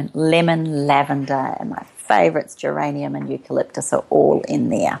 peppermint, lemon, lavender, and my favourites, geranium and eucalyptus, are all in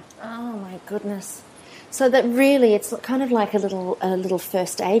there. Oh my goodness! So that really, it's kind of like a little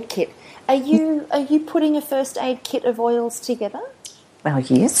first aid kit. Are you putting a first aid kit of oils together? Well,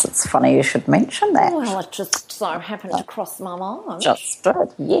 yes, it's funny you should mention that. Well, it just so happened to cross my mind. Just did.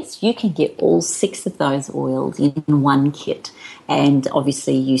 Yes, you can get all 6 of those oils in one kit. And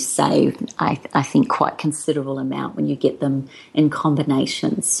obviously you save, I think, quite considerable amount when you get them in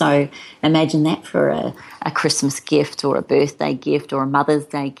combination. So imagine that for a Christmas gift or a birthday gift or a Mother's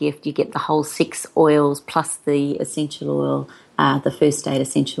Day gift. You get the whole 6 oils plus the essential oil, the First Aid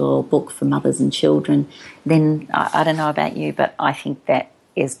Essential Oil book for mothers and children. Then I don't know about you, but I think that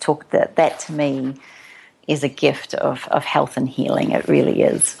to me is a gift of health and healing. It really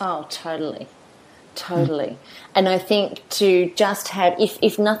is. Oh, totally. And I think to just have,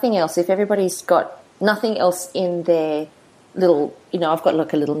 if nothing else, if everybody's got nothing else in their little, I've got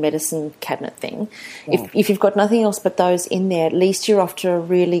like a little medicine cabinet thing. Yeah. If you've got nothing else but those in there, at least you're off to a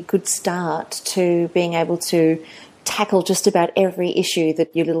really good start to being able to tackle just about every issue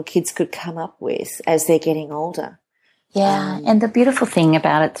that your little kids could come up with as they're getting older. Yeah, and the beautiful thing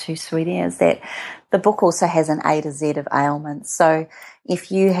about it too, sweetie, is that the book also has an A to Z of ailments. So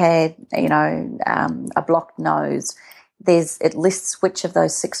if you had, a blocked nose, it lists which of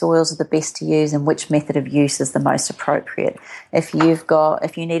those 6 oils are the best to use and which method of use is the most appropriate. If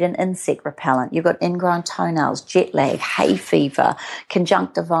you need an insect repellent, you've got ingrown toenails, jet lag, hay fever,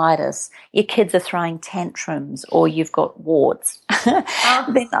 conjunctivitis, your kids are throwing tantrums, or you've got warts,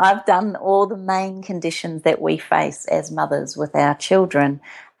 then I've done all the main conditions that we face as mothers with our children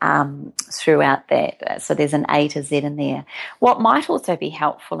throughout that. So there's an A to Z in there. What might also be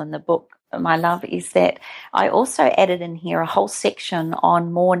helpful in the book, my love, is that I also added in here a whole section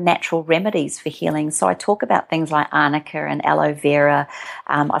on more natural remedies for healing. So I talk about things like arnica and aloe vera.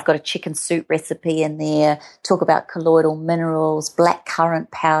 I've got a chicken soup recipe in there, talk about colloidal minerals, black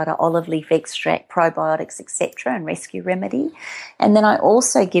currant powder, olive leaf extract, probiotics, etc., and rescue remedy. And then I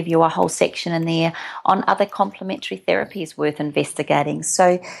also give you a whole section in there on other complementary therapies worth investigating.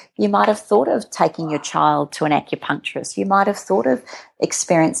 So you might have thought of taking your child to an acupuncturist. You might have thought of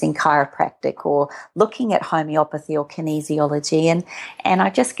experiencing chiropractic or looking at homeopathy or kinesiology. And I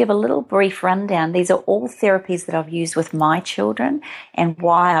just give a little brief rundown. These are all therapies that I've used with my children, and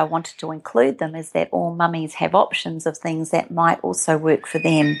why I wanted to include them is that all mummies have options of things that might also work for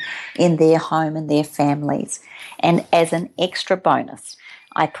them in their home and their families. And as an extra bonus,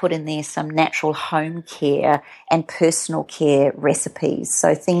 I put in there some natural home care and personal care recipes.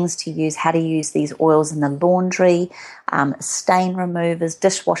 So things to use, how to use these oils in the laundry, stain removers,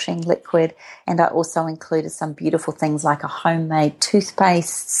 dishwashing liquid, and I also included some beautiful things like a homemade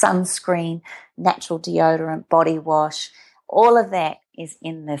toothpaste, sunscreen, natural deodorant, body wash. All of that is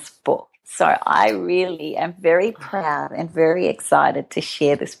in this book. So I really am very proud and very excited to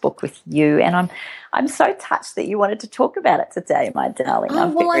share this book with you, and I'm so touched that you wanted to talk about it today, my darling.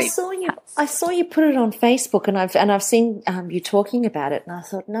 I saw you put it on Facebook, and I've seen you talking about it, and I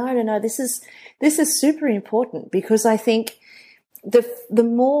thought, no, this is super important, because I think the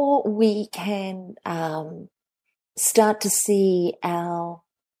more we can start to see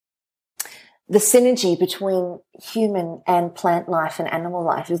the synergy between human and plant life and animal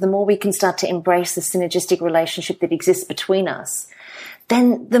life, is the more we can start to embrace the synergistic relationship that exists between us,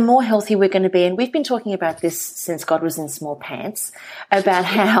 then the more healthy we're going to be. And we've been talking about this since God was in small pants, about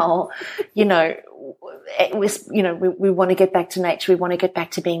how, we want to get back to nature. We want to get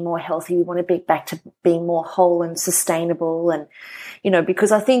back to being more healthy. We want to be back to being more whole and sustainable. And,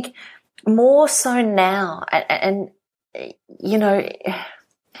 because I think more so now,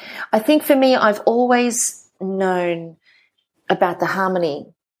 I think for me, I've always known about the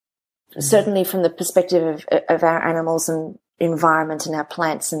harmony, certainly from the perspective of our animals and environment and our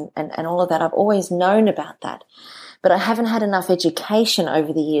plants and all of that. I've always known about that. But I haven't had enough education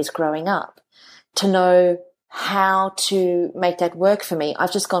over the years growing up to know how to make that work for me.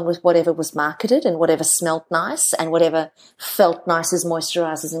 I've just gone with whatever was marketed and whatever smelt nice and whatever felt nice as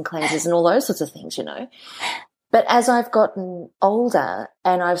moisturizers and cleansers and all those sorts of things, But as I've gotten older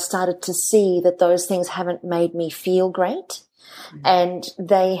and I've started to see that those things haven't made me feel great, and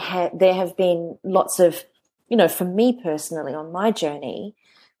there have been lots of, for me personally on my journey,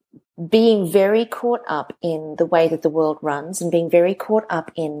 being very caught up in the way that the world runs and being very caught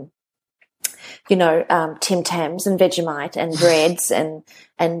up in, Tim Tams and Vegemite and breads and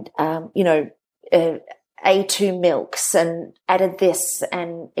A2 milks and added this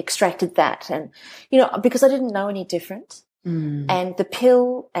and extracted that. And, because I didn't know any different. And the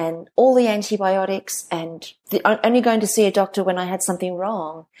pill and all the antibiotics and only going to see a doctor when I had something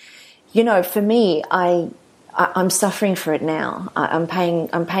wrong. for me, I'm suffering for it now. I'm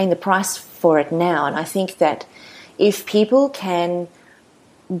paying the price for it now. And I think that if people can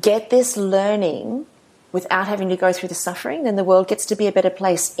get this learning without having to go through the suffering, then the world gets to be a better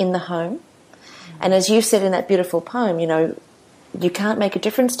place in the home. And as you said in that beautiful poem, you can't make a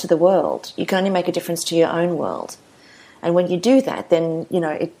difference to the world. You can only make a difference to your own world. And when you do that, then,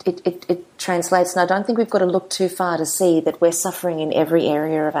 it translates. And I don't think we've got to look too far to see that we're suffering in every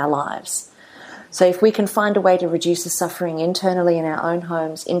area of our lives. So if we can find a way to reduce the suffering internally in our own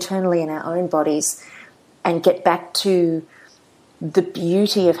homes, internally in our own bodies, and get back to the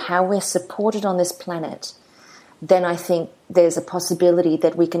beauty of how we're supported on this planet, then I think there's a possibility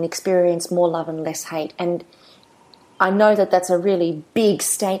that we can experience more love and less hate. And I know that that's a really big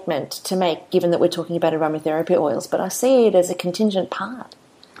statement to make, given that we're talking about aromatherapy oils, but I see it as a contingent part.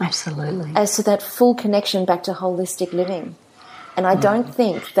 Absolutely. As to that full connection back to holistic living. And I don't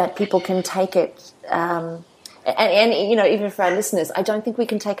think that people can take it, and even for our listeners, I don't think we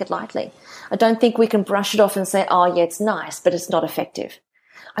can take it lightly. I don't think we can brush it off and say, oh, yeah, it's nice, but it's not effective.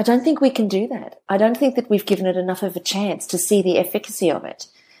 I don't think we can do that. I don't think that we've given it enough of a chance to see the efficacy of it,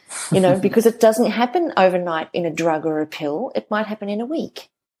 because it doesn't happen overnight in a drug or a pill. It might happen in a week,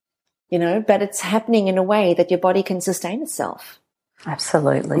 but it's happening in a way that your body can sustain itself.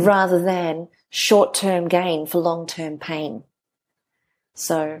 Absolutely. Rather than short-term gain for long-term pain.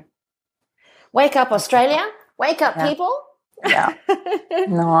 So, wake up, Australia. Wake up, people. Yeah.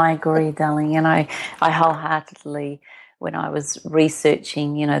 No, I agree, darling. And I wholeheartedly, when I was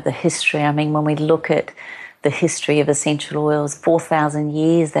researching, the history, when we look at the history of essential oils, 4,000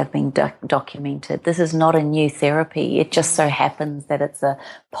 years they've been documented. This is not a new therapy. It just so happens that it's a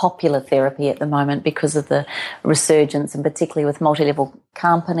popular therapy at the moment because of the resurgence, and particularly with multi-level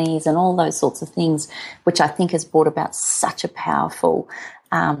companies and all those sorts of things, which I think has brought about such a powerful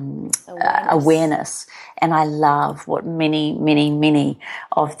awareness. And I love what many, many, many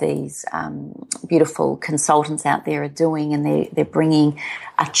of these beautiful consultants out there are doing, and they're bringing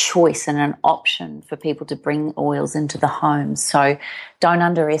a choice and an option for people to bring oils into the home. So don't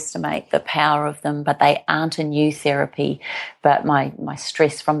underestimate the power of them, but they aren't a new therapy. But my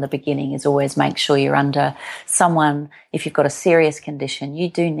stress from the beginning is always make sure you're under someone. If you've got a serious condition, you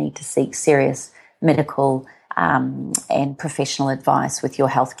do need to seek serious medical and professional advice with your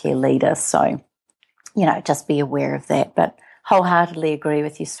healthcare leader. So, just be aware of that. But wholeheartedly agree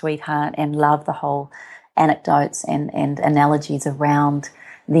with you, sweetheart, and love the whole anecdotes and analogies around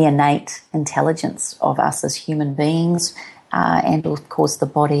the innate intelligence of us as human beings, and of course the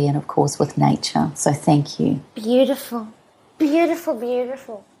body, and of course with nature. So thank you. Beautiful, beautiful,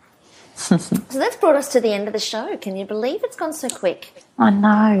 beautiful. So that's brought us to the end of the show. Can you believe it's gone so quick? I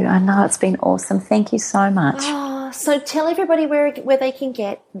know. It's been awesome. Thank you so much. Oh, so tell everybody where they can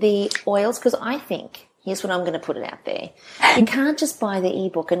get the oils, because I think, here's what I'm going to put it out there. You can't just buy the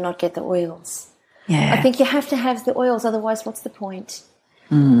ebook and not get the oils. Yeah. I think you have to have the oils, otherwise what's the point?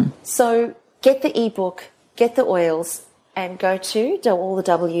 So get the ebook, get the oils, and go to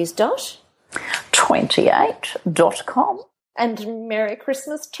allthews.28.com. And Merry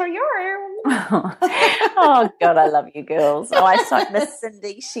Christmas to you. Oh, God, I love you girls. Oh, I so miss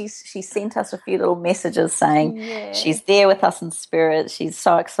Cindy. She sent us a few little messages saying she's there with us in spirit. She's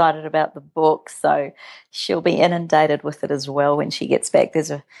so excited about the book, so she'll be inundated with it as well when she gets back. There's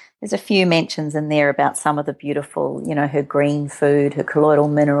a few mentions in there about some of the beautiful, her green food, her colloidal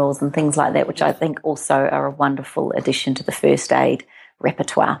minerals and things like that, which I think also are a wonderful addition to the first aid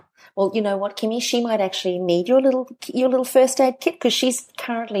repertoire. Well, you know what, Kimmy? She might actually need your little first aid kit, because she's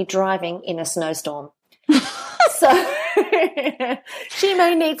currently driving in a snowstorm. So she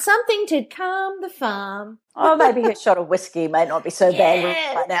may need something to calm the farm. Oh, maybe a shot of whiskey may not be so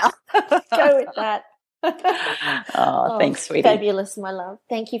bad right now. Go with that. Oh, thanks, sweetie. Fabulous, my love.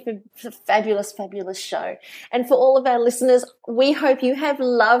 Thank you for a fabulous, fabulous show. And for all of our listeners, we hope you have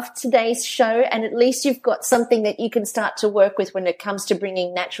loved today's show, and at least you've got something that you can start to work with when it comes to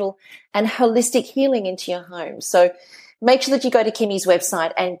bringing natural and holistic healing into your home. So make sure that you go to Kimmy's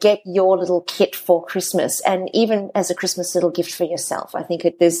website and get your little kit for Christmas, and even as a Christmas little gift for yourself. I think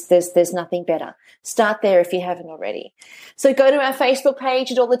there's nothing better. Start there if you haven't already. So go to our Facebook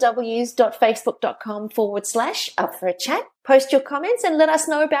page at allthews.facebook.com/up for a chat. Post your comments and let us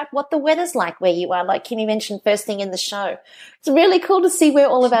know about what the weather's like where you are, like Kimmy mentioned first thing in the show. It's really cool to see where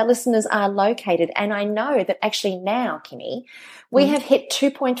all of our listeners are located. And I know that actually now, Kimmy, we have hit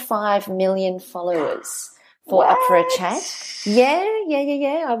 2.5 million followers for Up for a Chat. Yeah.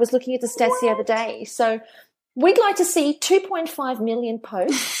 I was looking at the stats the other day. So we'd like to see 2.5 million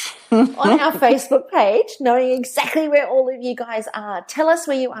posts on our Facebook page, knowing exactly where all of you guys are. Tell us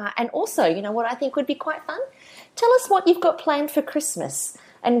where you are. And also, you know what I think would be quite fun? Tell us what you've got planned for Christmas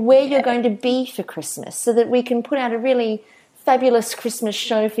and where you're going to be for Christmas so that we can put out a really fabulous Christmas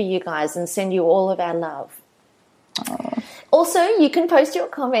show for you guys and send you all of our love. Oh. Also, you can post your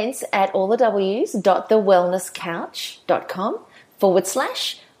comments at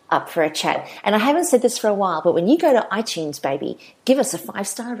allthewellnesscouch.com/up for a chat. And I haven't said this for a while, but when you go to iTunes, baby, give us a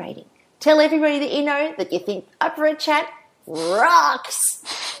 5-star rating. Tell everybody that you know that you think Up for a Chat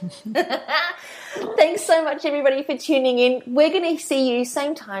rocks. Thanks so much, everybody, for tuning in. We're going to see you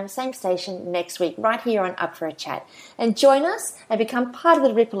same time, same station next week, right here on Up for a Chat. And join us and become part of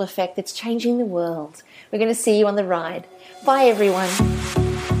the ripple effect that's changing the world. We're going to see you on the ride. Bye, everyone.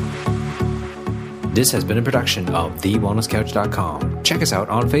 This has been a production of TheWellnessCouch.com. Check us out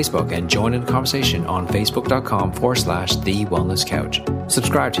on Facebook and join in the conversation on Facebook.com/TheWellnessCouch.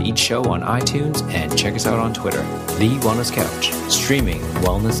 Subscribe to each show on iTunes and check us out on Twitter. The Wellness Couch, streaming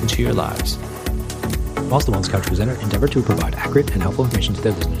wellness into your lives. Whilst the Wellness Couch presenter endeavor to provide accurate and helpful information to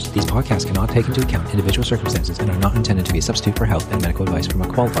their listeners, these podcasts cannot take into account individual circumstances and are not intended to be a substitute for health and medical advice from a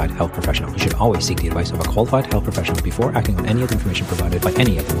qualified health professional. You should always seek the advice of a qualified health professional before acting on any of the information provided by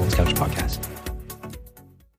any of the Wellness Couch podcasts.